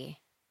pray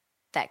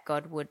that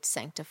God would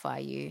sanctify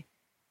you,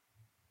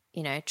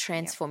 you know,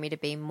 transform you to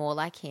be more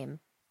like him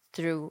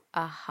through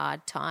a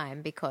hard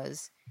time,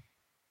 because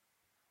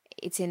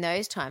it's in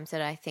those times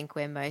that I think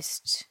we're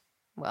most,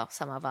 well,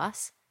 some of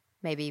us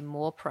may be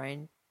more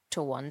prone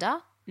to wander,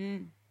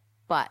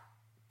 but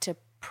to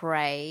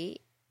pray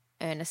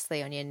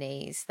earnestly on your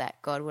knees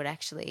that God would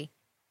actually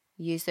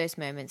use those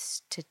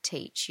moments to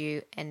teach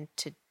you and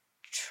to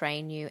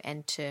train you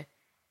and to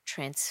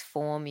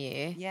transform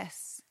you.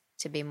 Yes.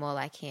 To be more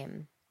like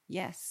him.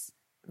 Yes.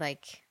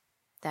 Like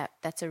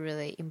that's a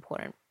really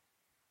important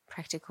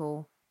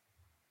practical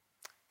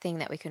thing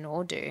that we can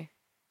all do.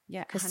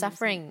 Yeah. Because 100%.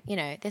 suffering, you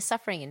know, there's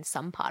suffering in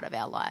some part of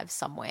our lives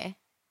somewhere.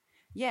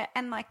 Yeah.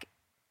 And like,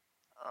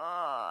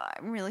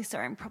 I'm really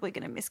sorry. I'm probably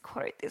going to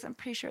misquote this. I'm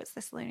pretty sure it's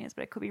Thessalonians,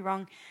 but I could be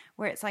wrong,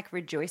 where it's like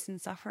rejoice in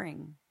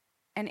suffering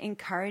and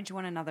encourage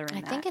one another in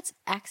that. I think it's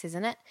Acts,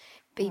 isn't it?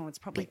 Be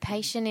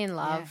patient in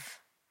love.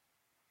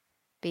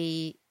 Yeah.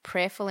 Be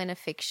prayerful in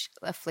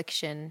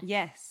affliction.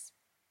 Yes.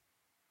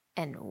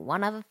 And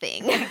one other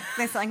thing.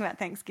 There's something about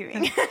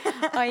Thanksgiving.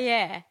 Oh,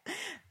 yeah.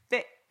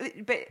 But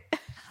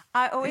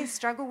I always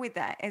struggle with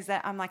that, is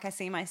that I'm like, I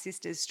see my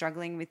sisters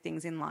struggling with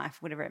things in life,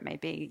 whatever it may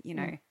be, you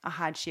know, a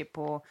hardship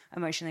or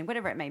emotionally,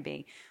 whatever it may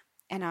be.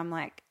 And I'm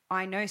like,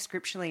 I know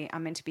scripturally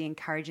I'm meant to be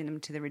encouraging them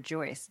to the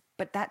rejoice,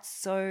 but that's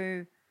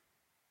so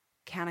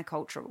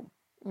countercultural.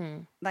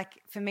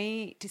 Like for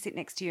me to sit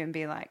next to you and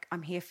be like,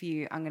 I'm here for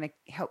you, I'm going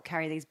to help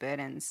carry these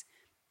burdens,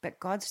 but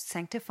God's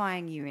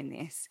sanctifying you in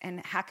this,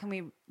 and how can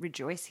we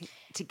rejoice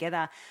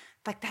together?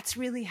 Like that's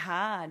really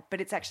hard,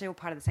 but it's actually all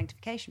part of the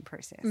sanctification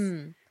process.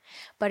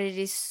 But it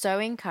is so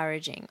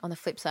encouraging on the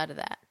flip side of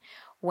that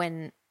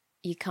when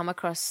you come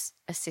across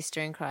a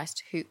sister in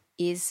Christ who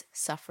is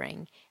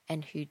suffering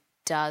and who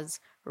does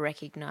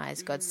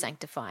recognize God's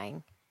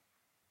sanctifying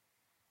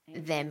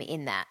them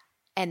in that,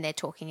 and they're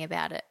talking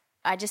about it.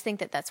 I just think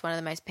that that's one of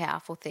the most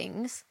powerful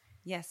things.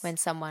 Yes. When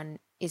someone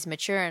is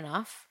mature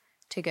enough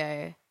to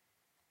go,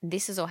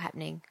 this is all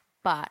happening,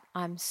 but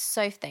I'm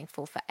so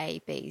thankful for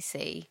A, B,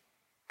 C,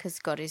 because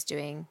God is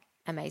doing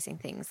amazing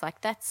things.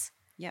 Like that's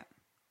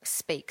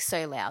speaks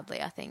so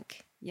loudly, I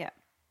think. Yeah.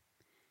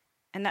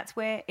 And that's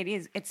where it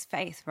is. It's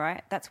faith,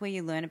 right? That's where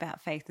you learn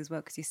about faith as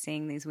well, because you're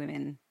seeing these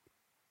women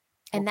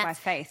and that's by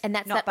faith. And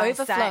that's that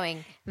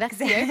overflowing. That's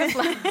the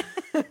overflow.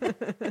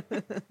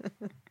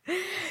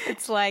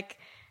 It's like,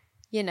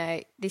 you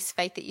know, this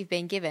faith that you've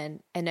been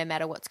given, and no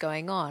matter what's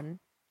going on,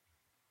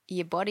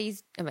 your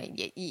body's, I mean,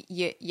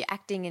 you're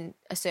acting in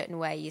a certain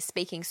way, you're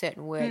speaking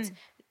certain words,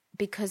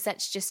 because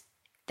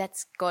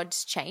that's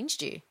God's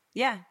changed you.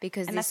 Yeah.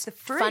 Because and this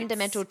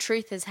fundamental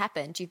truth has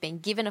happened. You've been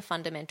given a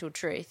fundamental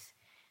truth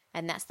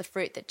And that's the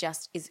fruit that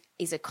just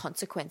is a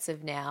consequence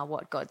of now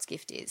what God's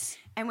gift is.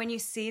 And when you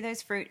see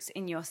those fruits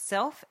in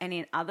yourself and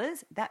in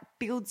others, that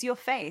builds your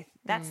faith.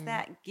 That's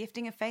that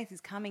gifting of faith is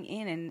coming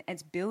in and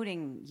it's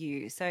building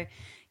you. So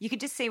you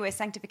could just see where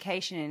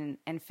sanctification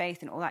and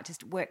faith and all that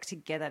just work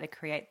together to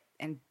create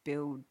and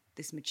build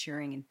this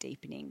maturing and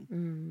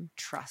deepening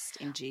trust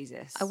in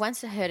Jesus. I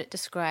once heard it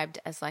described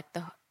as like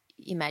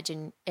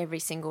imagine every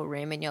single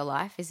room in your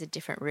life is a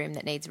different room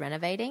that needs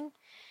renovating.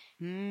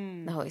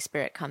 The Holy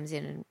Spirit comes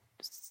in and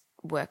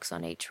works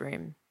on each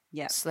room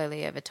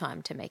slowly over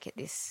time to make it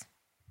this,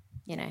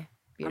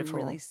 beautiful.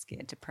 I'm really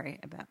scared to pray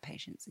about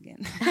patience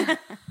again.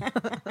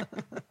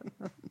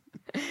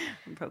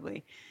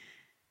 Probably.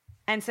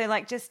 And so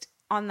like just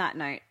on that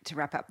note, to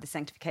wrap up the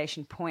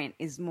sanctification point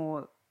is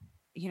more,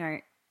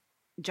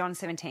 John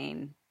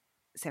 17,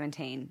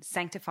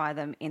 sanctify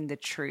them in the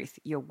truth.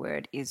 Your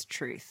word is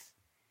truth.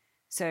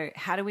 So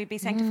how do we be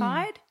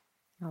sanctified?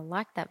 I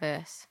like that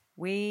verse.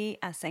 We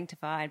are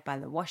sanctified by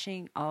the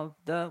washing of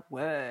the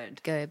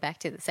word. Go back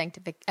to the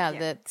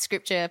the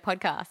scripture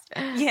podcast.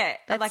 Yeah,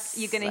 like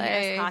you're going to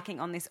hear us harking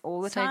on this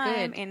all the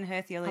time good. In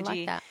Her Theology. I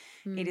like that.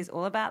 It is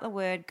all about the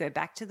word. Go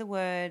back to the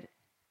word.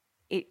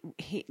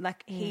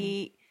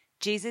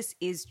 Jesus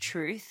is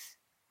truth.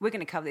 We're going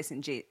to cover this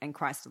in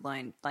Christ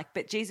alone.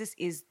 But Jesus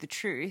is the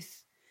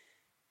truth.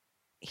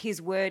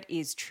 His word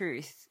is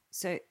truth.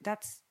 So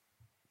that's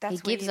he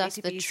gives us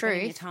the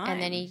truth,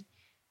 and then he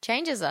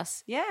changes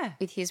us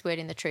with his word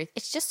in the truth.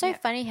 It's just so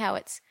funny how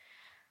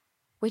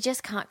we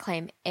just can't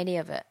claim any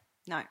of it.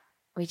 No.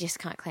 We just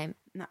can't claim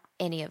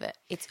any of it.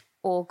 It's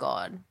all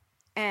God.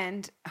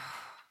 And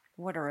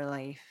what a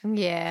relief.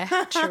 Yeah,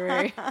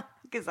 true.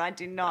 Because I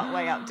do not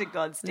weigh up to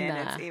God's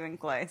standards even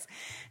close.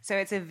 So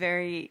it's a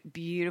very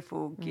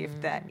beautiful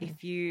gift that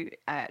if you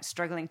are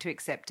struggling to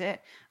accept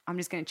it, I'm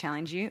just going to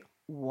challenge you.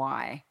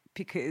 Why?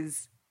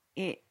 Because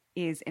it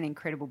is an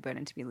incredible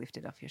burden to be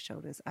lifted off your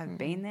shoulders. I've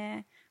been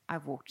there.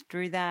 I've walked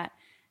through that.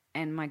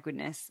 And my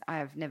goodness, I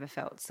have never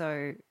felt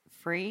so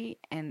free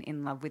and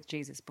in love with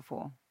Jesus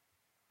before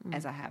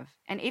as I have.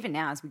 And even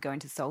now as we go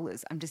into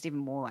solas, I'm just even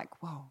more like,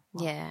 whoa.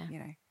 Yeah.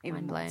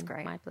 Even more. It's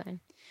great. Mind blown.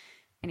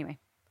 Anyway.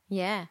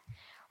 Yeah.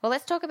 Well,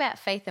 let's talk about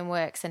faith and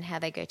works and how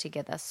they go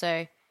together.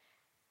 So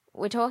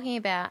we're talking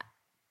about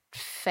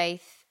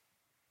faith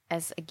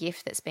as a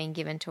gift that's been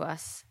given to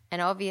us.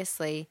 And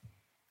obviously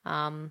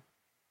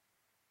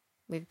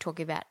we've talked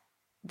about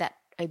that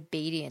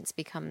obedience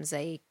becomes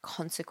a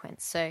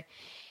consequence. So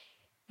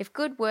if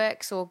good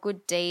works or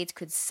good deeds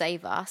could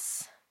save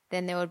us,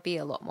 then there would be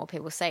a lot more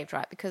people saved,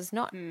 right? Because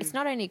it's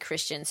not only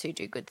Christians who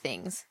do good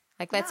things.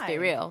 Let's be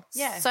real.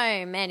 Yeah.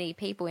 So many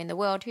people in the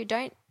world who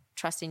don't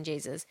trust in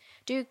Jesus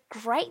do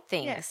great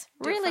things. Yes.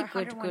 Really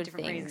good things.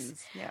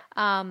 Reasons.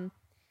 Yeah.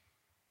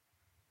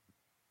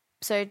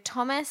 So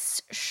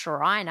Thomas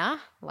Schreiner,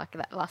 like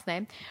that last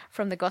name,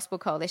 from the Gospel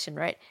Coalition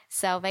wrote,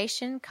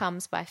 salvation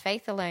comes by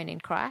faith alone in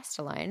Christ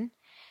alone,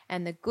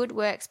 and the good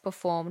works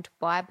performed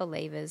by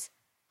believers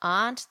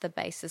aren't the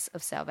basis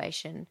of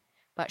salvation,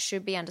 but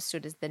should be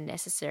understood as the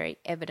necessary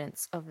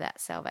evidence of that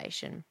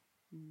salvation.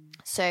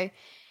 So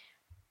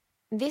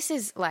this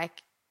is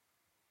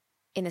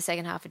in the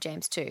second half of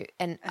James 2.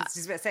 And I was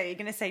just about to say, you're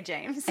going to say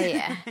James.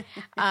 Yeah.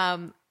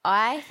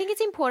 I think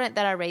it's important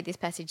that I read this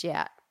passage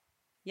out.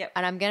 Yep.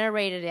 And I'm going to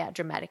read it out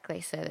dramatically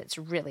so that it's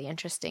really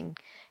interesting,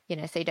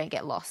 so you don't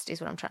get lost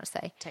is what I'm trying to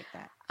say. Take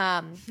that.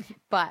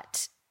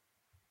 But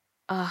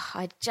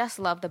I just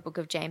love the book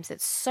of James.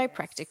 It's so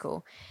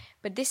practical.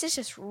 But this is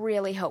just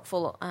really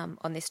helpful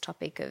on this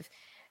topic of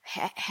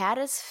how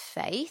does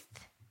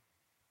faith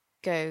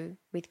go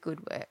with good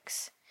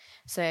works?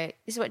 So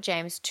this is what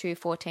James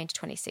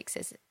 2:14-26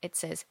 says. It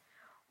says,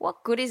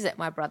 what good is it,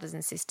 my brothers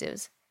and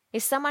sisters,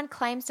 if someone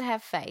claims to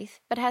have faith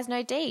but has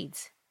no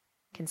deeds?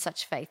 Can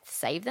such faith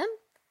save them?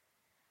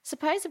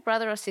 Suppose a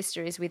brother or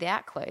sister is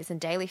without clothes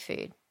and daily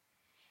food.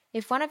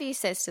 If one of you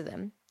says to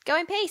them, go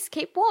in peace,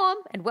 keep warm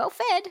and well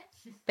fed,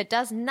 but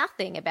does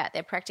nothing about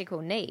their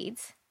practical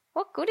needs,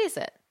 what good is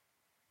it?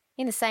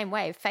 In the same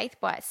way, faith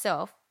by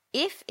itself,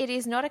 if it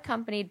is not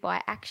accompanied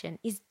by action,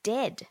 is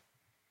dead.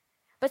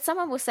 But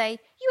someone will say,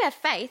 you have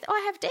faith,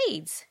 I have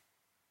deeds.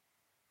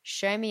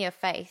 Show me your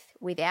faith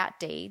without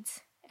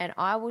deeds, and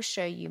I will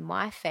show you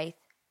my faith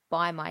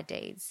by my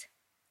deeds.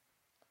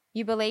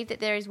 You believe that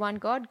there is one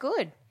God?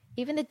 Good.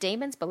 Even the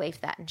demons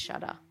believe that and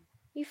shudder.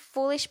 You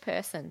foolish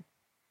person.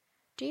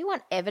 Do you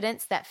want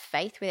evidence that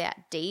faith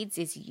without deeds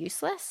is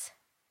useless?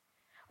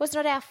 Was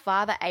not our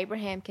father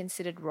Abraham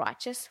considered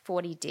righteous for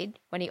what he did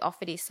when he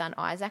offered his son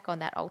Isaac on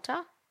that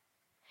altar?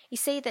 You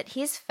see that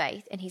his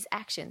faith and his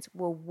actions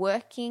were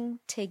working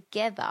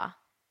together,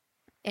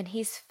 and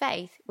his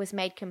faith was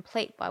made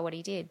complete by what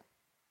he did.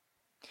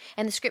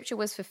 And the scripture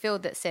was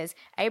fulfilled that says,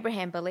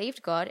 Abraham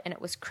believed God and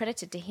it was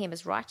credited to him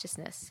as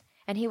righteousness,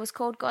 and he was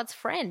called God's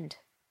friend.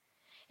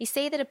 You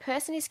see that a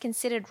person is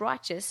considered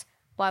righteous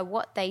by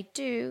what they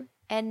do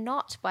and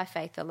not by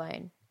faith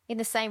alone. In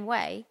the same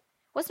way,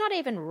 was not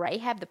even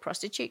Rahab the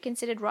prostitute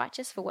considered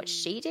righteous for what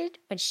she did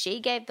when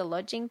she gave the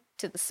lodging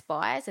to the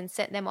spies and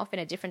sent them off in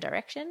a different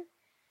direction?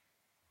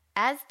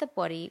 As the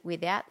body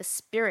without the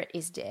spirit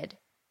is dead,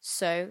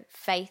 so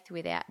faith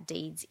without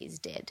deeds is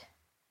dead.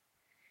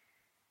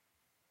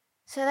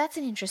 So that's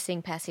an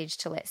interesting passage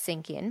to let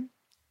sink in.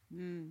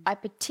 I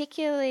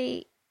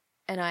particularly,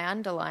 and I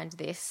underlined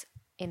this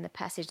in the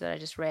passage that I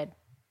just read,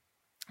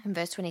 in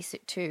verse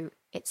 22,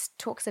 it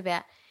talks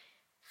about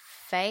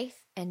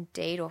faith and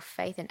deed, or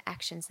faith and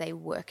actions, they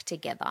work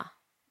together.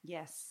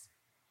 Yes.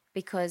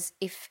 Because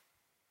if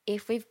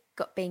we've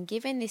been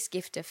given this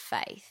gift of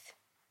faith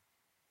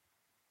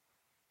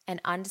and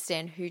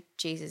understand who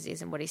Jesus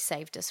is and what he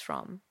saved us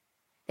from,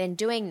 then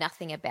doing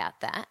nothing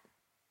about that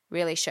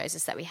really shows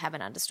us that we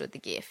haven't understood the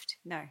gift.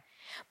 No.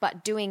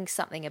 But doing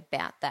something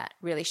about that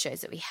really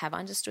shows that we have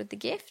understood the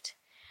gift.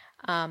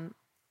 And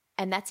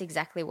that's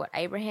exactly what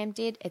Abraham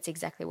did. It's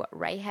exactly what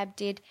Rahab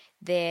did.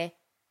 Their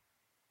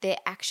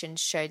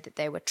actions showed that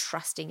they were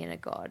trusting in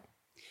God.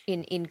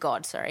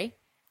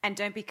 And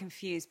don't be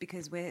confused,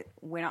 because we're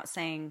not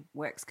saying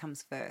works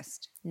comes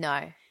first.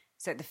 No.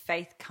 So the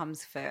faith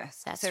comes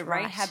first. That's so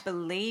right. Rahab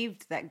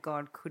believed that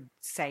God could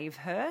save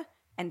her,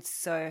 and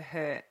so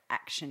her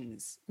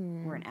actions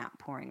were an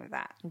outpouring of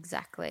that.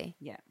 Exactly.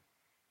 Yeah.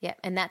 Yeah.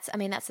 And that's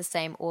the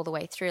same all the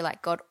way through.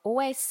 Like, God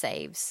always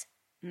saves,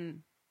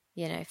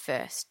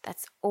 first.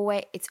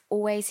 It's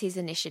always his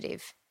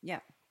initiative. Yeah.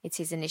 It's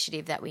his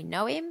initiative that we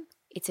know him.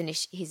 It's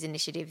his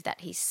initiative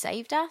that he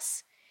saved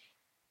us.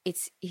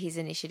 It's his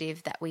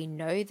initiative that we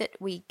know that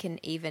we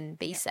can even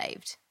be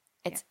saved.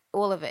 It's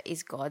all of it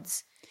is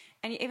God's.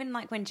 And even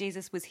like when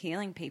Jesus was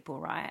healing people,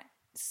 right?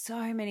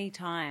 So many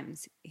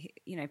times,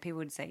 people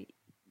would say,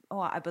 "Oh,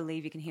 I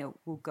believe you can heal.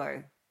 Well,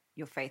 go.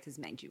 Your faith has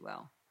made you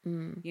well."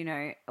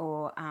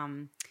 Or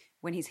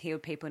when he's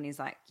healed people and he's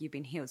like, "You've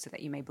been healed so that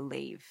you may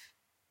believe."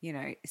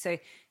 So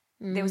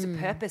there was a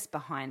purpose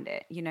behind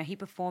it. He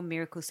performed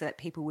miracles so that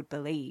people would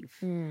believe.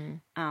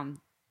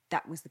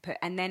 That was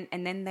and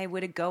then they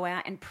were to go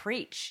out and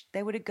preach.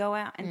 They were to go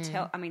out and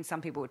tell. I mean, some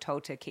people were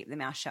told to keep their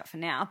mouth shut for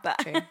now,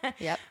 but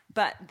Yep.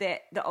 But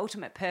the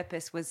ultimate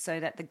purpose was so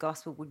that the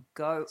gospel would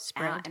go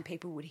out and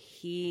people would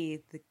hear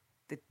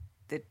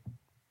the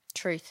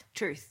Truth.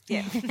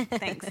 Yeah,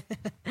 thanks.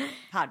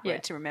 Hard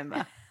word to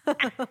remember.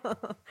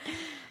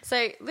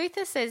 So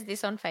Luther says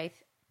this on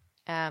faith.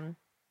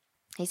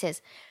 He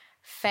says,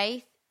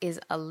 faith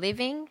is a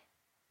living,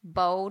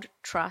 bold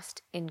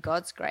trust in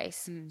God's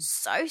grace,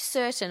 so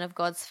certain of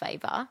God's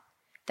favour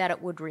that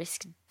it would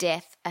risk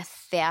death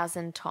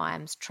 1,000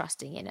 times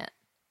trusting in it.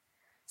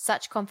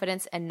 Such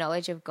confidence and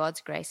knowledge of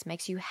God's grace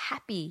makes you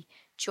happy,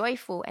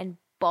 joyful, and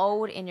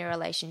bold in your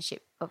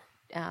relationship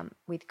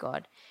with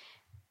God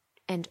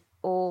and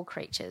all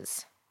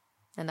creatures.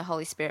 And the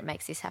Holy Spirit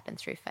makes this happen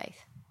through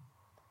faith.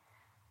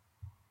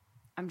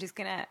 I'm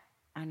going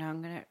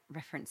to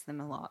reference them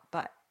a lot,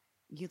 but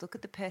you look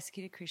at the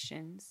persecuted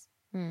Christians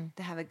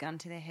that have a gun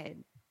to their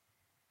head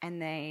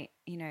and they,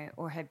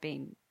 or have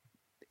been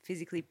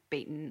physically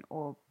beaten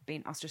or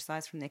been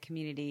ostracized from their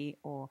community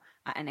or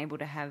are unable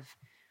to have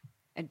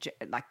a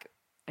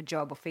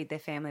job or feed their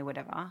family,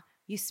 whatever.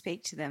 You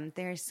speak to them,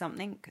 there is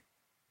something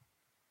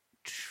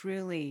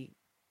truly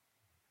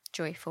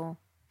joyful,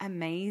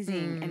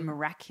 amazing and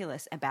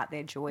miraculous about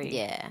their joy.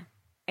 Yeah.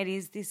 It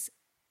is this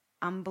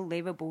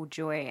unbelievable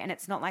joy, and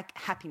it's not like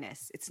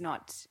happiness. It's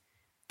not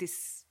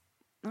this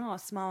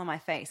smile on my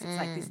face. It's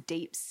like this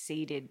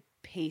deep-seated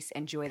peace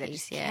and joy that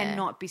just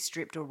cannot be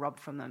stripped or robbed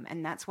from them.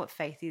 And that's what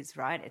faith is,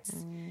 right?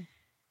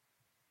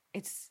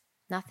 It's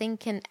nothing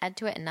can add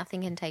to it and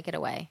nothing can take it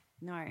away.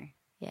 No.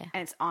 Yeah.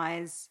 And it's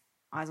eyes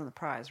on the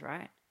prize,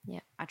 right? Yeah.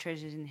 Our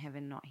treasures in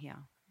heaven, not here.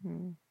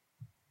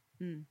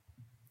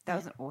 That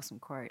was an awesome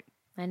quote.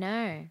 I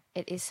know.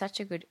 It is such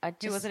a good...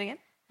 Who was it again?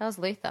 That was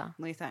Luther.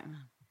 Luther.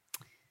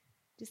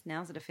 Just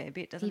nails it a fair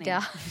bit, doesn't he? He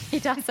does. He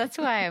does. That's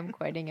why I'm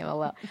quoting him a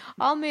lot.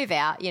 I'll move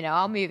out,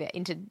 I'll move it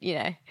into,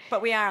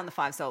 But we are on the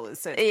 5 solas,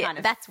 so it's kind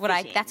of that's what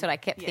fitting. I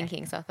kept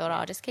thinking. So I thought,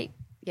 I'll just keep,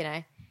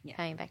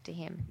 coming back to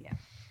him. Yeah.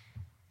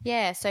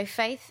 Yeah. So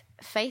faith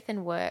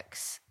and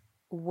works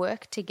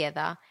work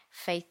together.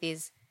 Faith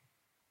is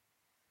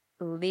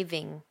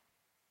living.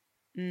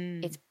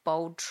 It's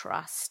bold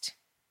trust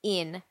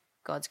in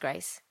God's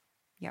grace.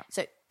 Yeah.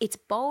 So it's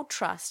bold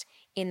trust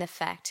in the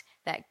fact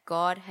that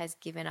God has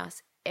given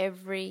us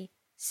every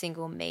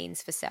single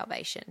means for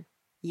salvation.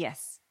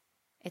 Yes.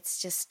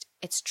 It's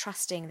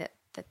trusting that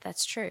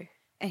that's true.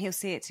 And he'll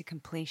see it to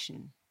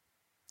completion.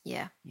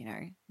 Yeah.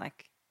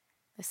 Like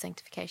the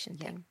sanctification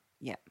thing.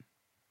 Yeah.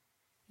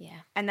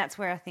 Yeah. And that's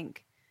where I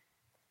think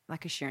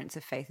like assurance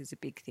of faith is a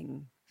big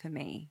thing for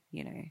me,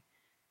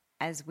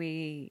 as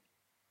we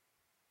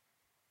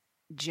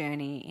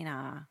journey in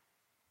our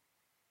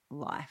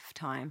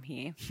lifetime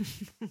here,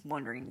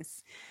 wandering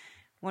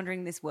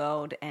this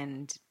world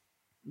and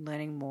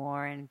learning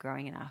more and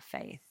growing in our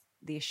faith,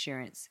 the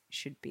assurance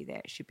should be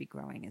there. It should be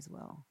growing as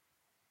well.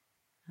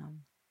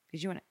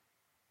 Did you want to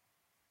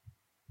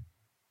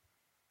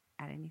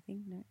add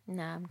anything?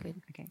 No, I'm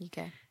good. Okay. You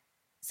go.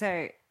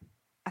 So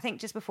I think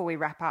just before we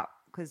wrap up,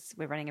 because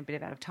we're running a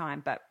bit out of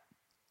time, but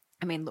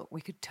I mean, look, we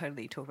could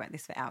totally talk about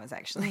this for hours,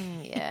 actually.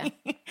 Yeah.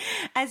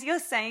 As you're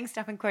saying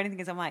stuff and quoting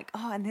things, I'm like,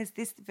 oh, and there's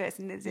this verse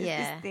and there's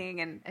Yeah. this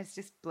thing, and it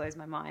just blows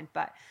my mind.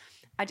 But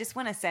I just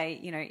want to say,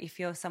 you know, if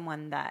you're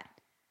someone that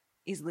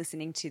is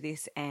listening to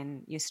this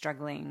and you're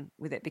struggling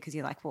with it because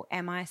you're like, well,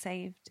 am I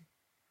saved?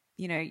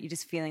 You know, you're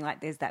just feeling like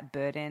there's that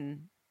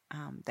burden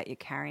that you're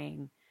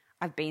carrying.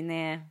 I've been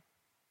there.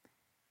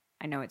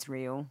 I know it's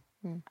real.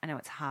 I know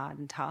it's hard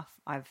and tough.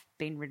 I've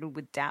been riddled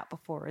with doubt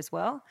before as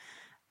well.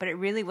 But it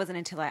really wasn't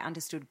until I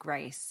understood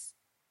grace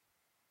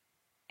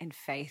and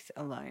faith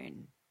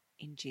alone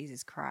in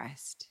Jesus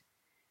Christ.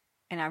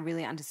 And I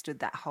really understood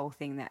that whole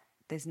thing that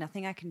there's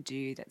nothing I can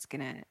do that's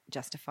going to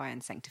justify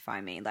and sanctify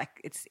me.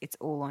 Like it's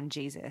all on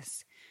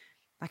Jesus.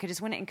 Like I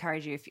just want to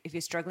encourage you, if you're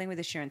struggling with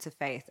assurance of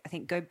faith, I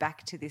think go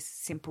back to this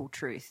simple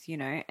truth, you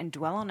know, and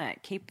dwell on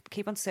it.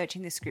 Keep on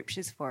searching the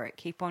scriptures for it.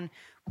 Keep on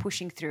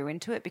pushing through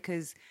into it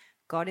because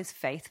God is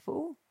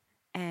faithful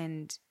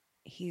and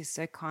he is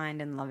so kind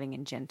and loving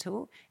and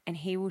gentle, and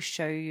he will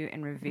show you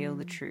and reveal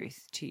the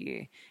truth to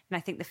you. And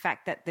I think the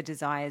fact that the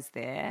desire's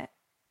there,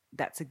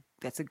 that's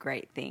a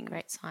great thing.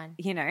 Great sign.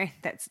 You know,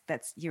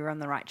 that's you're on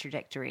the right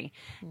trajectory.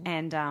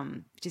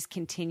 And just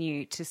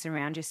continue to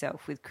surround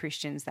yourself with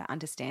Christians that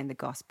understand the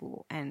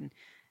gospel and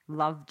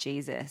love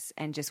Jesus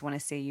and just want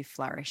to see you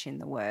flourish in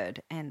the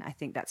word. And I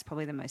think that's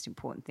probably the most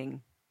important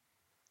thing.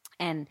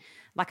 And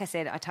like I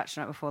said, I touched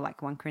on it before,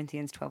 like 1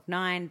 Corinthians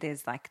 12:9,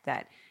 there's like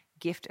that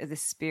gift of the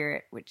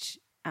Spirit, which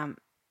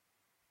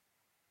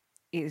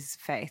is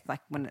faith. Like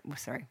one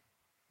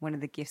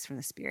of the gifts from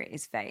the Spirit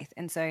is faith.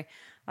 And so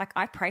like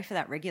I pray for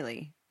that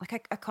regularly.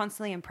 Like I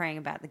constantly am praying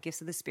about the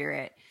gifts of the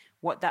Spirit,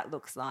 what that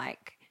looks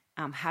like,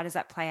 how does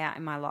that play out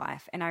in my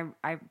life? And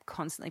I'm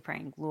constantly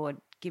praying, Lord,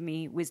 give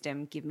me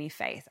wisdom, give me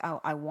faith.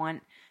 I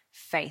want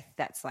faith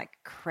that's like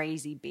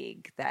crazy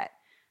big, that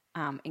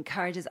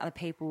encourages other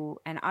people.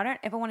 And I don't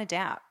ever want to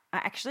doubt. I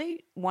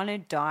actually want to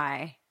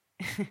die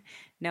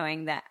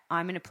knowing that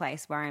I'm in a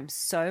place where I'm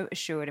so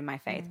assured in my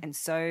faith and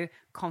so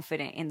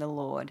confident in the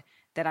Lord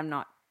that I'm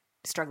not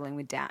struggling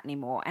with doubt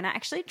anymore. And I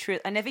actually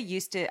I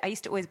used to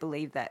always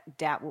believe that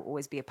doubt will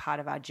always be a part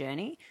of our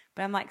journey.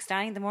 But I'm like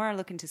the more I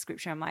look into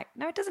scripture, I'm like,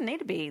 no, it doesn't need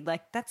to be.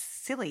 Like that's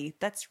silly.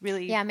 That's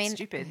really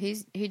stupid.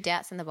 Who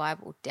doubts in the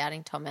Bible?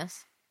 Doubting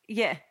Thomas.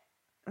 Yeah.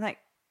 Like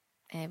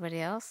anybody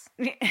else?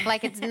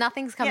 Like it's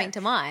nothing's coming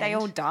to mind. They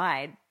all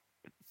died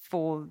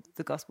for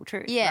the gospel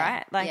truth. Yeah.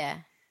 Right? Like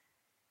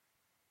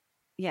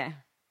yeah.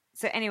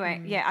 So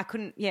anyway, I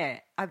couldn't. Yeah,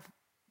 I've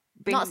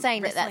been not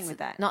saying wrestling with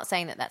that. Not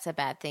saying that that's a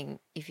bad thing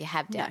if you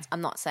have doubts.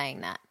 I'm not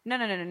saying that.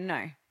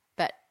 No.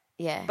 But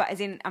yeah. But as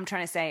in, I'm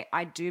trying to say,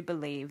 I do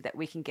believe that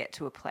we can get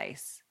to a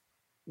place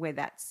where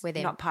that's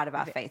not part of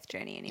our faith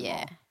journey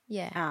anymore.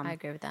 Yeah. I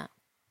agree with that.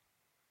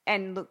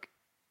 And look,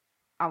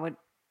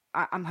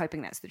 I'm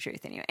hoping that's the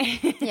truth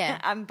anyway. Yeah.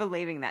 I'm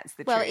believing that's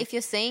the truth. Well, if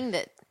you're seeing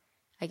that,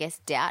 I guess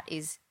doubt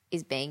is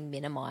being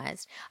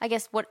minimized. I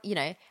guess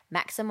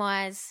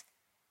maximize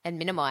and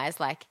minimize,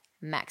 like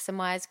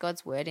maximize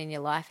God's word in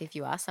your life if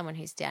you are someone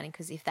who's doubting,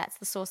 because if that's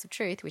the source of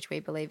truth, which we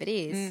believe it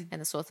is,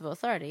 and the source of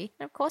authority,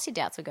 then of course your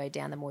doubts will go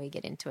down the more you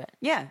get into it.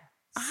 Yeah,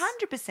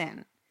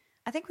 100%.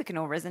 I think we can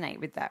all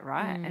resonate with that,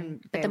 right?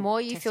 But the more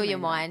you fill your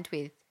mind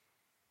with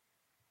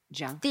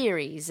junk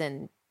theories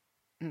and,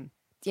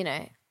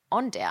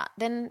 on doubt,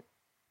 then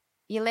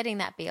you're letting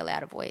that be a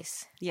louder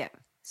voice. Yeah.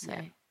 So,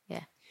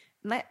 yeah.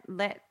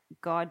 Let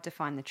God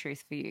define the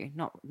truth for you,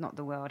 not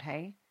the world,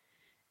 hey?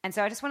 And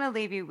so I just want to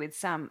leave you with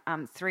some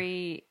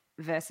 3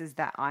 verses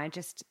that I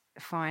just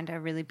find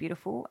are really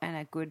beautiful and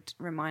a good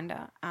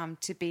reminder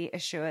to be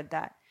assured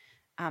that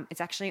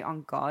it's actually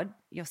on God,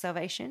 your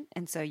salvation.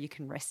 And so you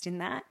can rest in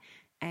that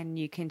and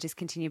you can just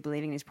continue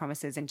believing his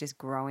promises and just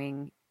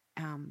growing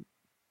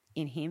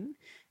in him.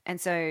 And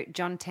so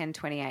John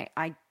 10:28,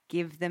 I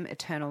give them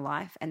eternal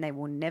life and they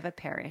will never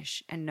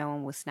perish and no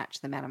one will snatch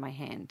them out of my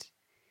hand.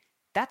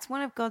 That's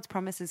one of God's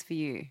promises for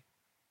you.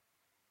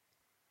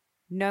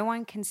 No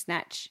one can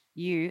snatch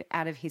you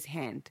out of his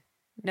hand.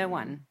 No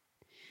one.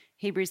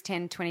 Hebrews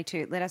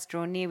 10:22, let us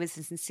draw near with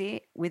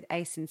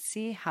a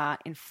sincere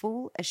heart in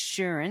full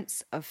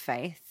assurance of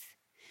faith,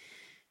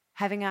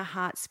 having our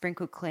hearts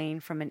sprinkled clean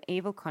from an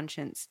evil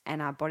conscience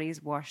and our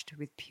bodies washed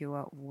with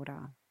pure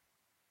water.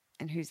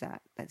 And who's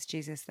that? That's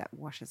Jesus that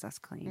washes us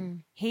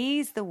clean.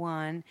 He's the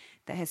one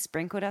that has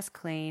sprinkled us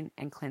clean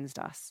and cleansed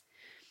us.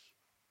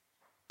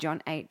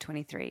 John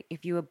 8:23,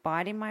 if you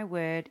abide in my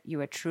word,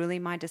 you are truly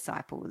my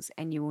disciples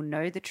and you will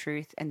know the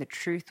truth and the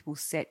truth will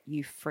set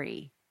you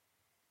free.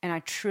 And I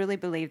truly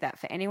believe that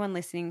for anyone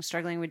listening,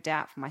 struggling with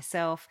doubt, for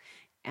myself,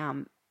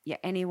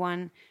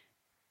 anyone,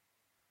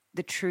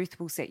 the truth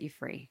will set you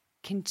free.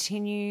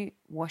 Continue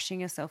washing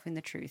yourself in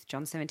the truth.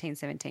 John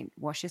 17:17,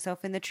 wash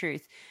yourself in the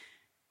truth.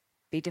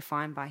 Be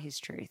defined by his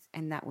truth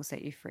and that will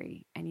set you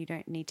free. And you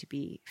don't need to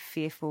be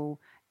fearful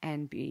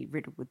and be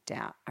riddled with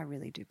doubt. I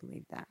really do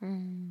believe that.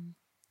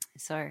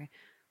 So,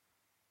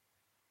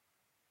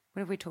 what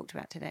have we talked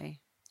about today?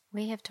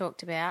 We have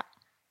talked about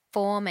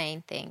 4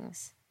 main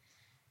things.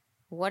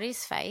 What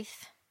is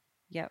faith?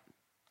 Yep.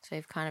 So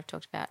we've kind of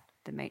talked about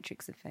The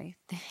matrix of faith.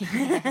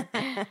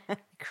 a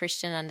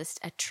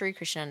true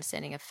Christian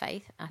understanding of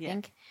faith, I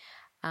think.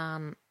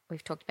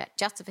 We've talked about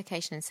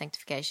justification and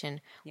sanctification.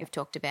 We've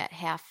talked about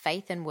how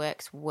faith and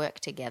works work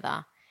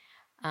together.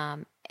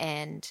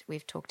 And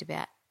we've talked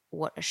about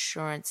what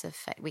assurance of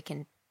faith we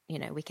can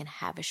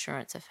have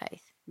assurance of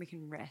faith. We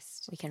can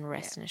rest. We can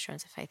rest in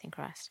assurance of faith in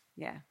Christ.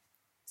 Yeah.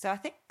 So I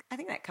think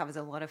that covers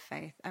a lot of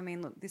faith. I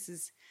mean, look,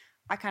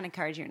 I can't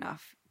encourage you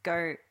enough.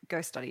 Go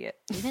study it.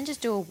 Even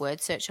just do a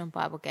word search on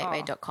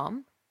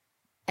BibleGateway.com.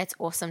 It's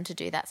awesome to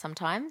do that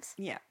sometimes.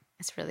 Yeah.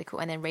 It's really cool.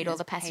 And then read all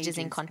the passages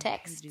in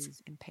context.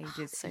 And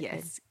pages. So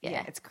yes. good.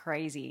 Yeah, it's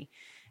crazy.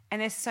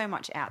 And there's so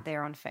much out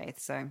there on faith.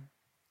 So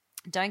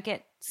don't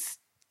get,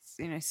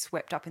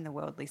 swept up in the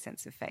worldly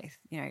sense of faith.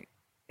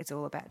 It's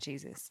all about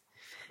Jesus.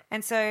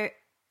 And so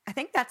I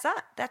think that's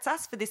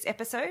us for this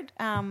episode.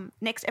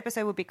 Next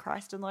episode will be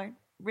Christ alone.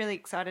 Really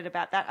excited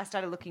about that. I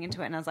started looking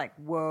into it and I was like,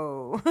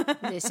 whoa.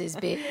 This is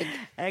big.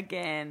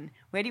 Again.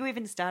 Where do you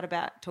even start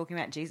about talking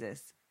about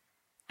Jesus?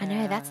 I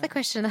know, that's the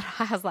question that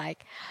I was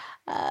like,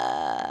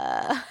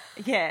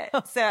 Yeah.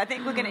 So I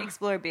think we're going to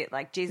explore a bit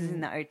like Jesus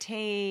in the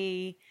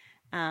OT,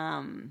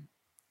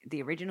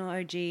 the original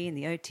OG and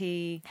the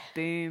OT.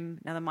 Boom.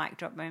 Another mic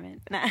drop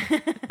moment. No.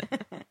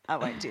 I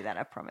won't do that.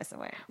 I promise I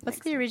won't. What's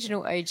the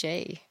original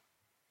OG?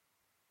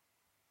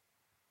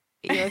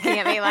 You're looking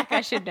at me like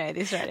I should know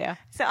this right now.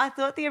 So I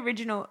thought the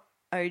original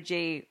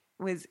OG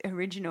was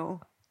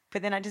original,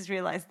 but then I just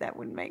realised that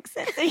wouldn't make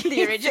sense.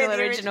 The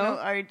original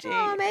OG.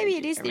 Oh, maybe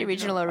it is the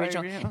original.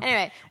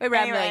 Anyway, we're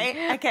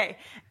rambling. Okay.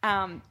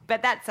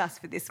 But that's us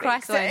for this week.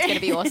 Christ Alone's going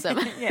to be awesome.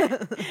 Yeah.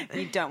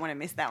 You don't want to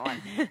miss that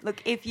one.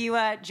 Look, if you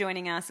are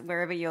joining us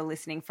wherever you're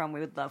listening from, we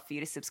would love for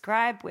you to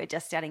subscribe. We're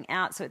just starting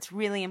out, so it's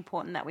really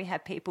important that we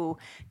have people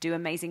do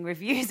amazing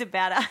reviews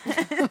about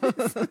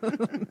us.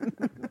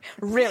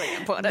 Really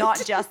important.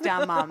 Not just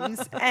our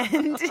mums.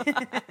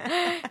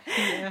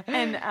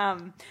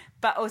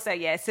 But also,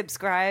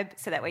 subscribe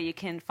so that way you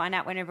can find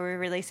out whenever we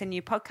release a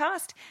new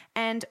podcast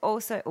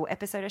or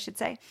episode, I should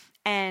say.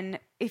 And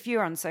if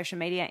you're on social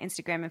media,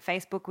 Instagram and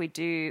Facebook, we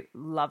do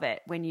love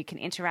it when you can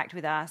interact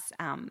with us,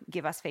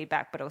 give us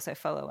feedback, but also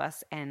follow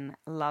us and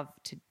love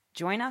to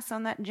join us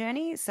on that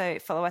journey. So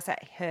follow us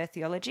at Her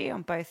Theology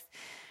on both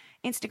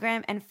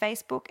Instagram and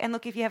Facebook. And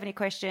look, if you have any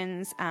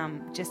questions,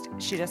 just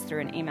shoot us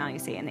through an email you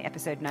see in the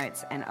episode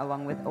notes and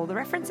along with all the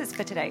references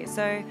for today.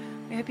 So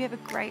we hope you have a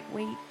great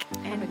week.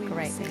 Have a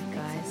great week,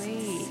 guys.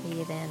 See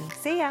you then.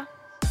 See ya.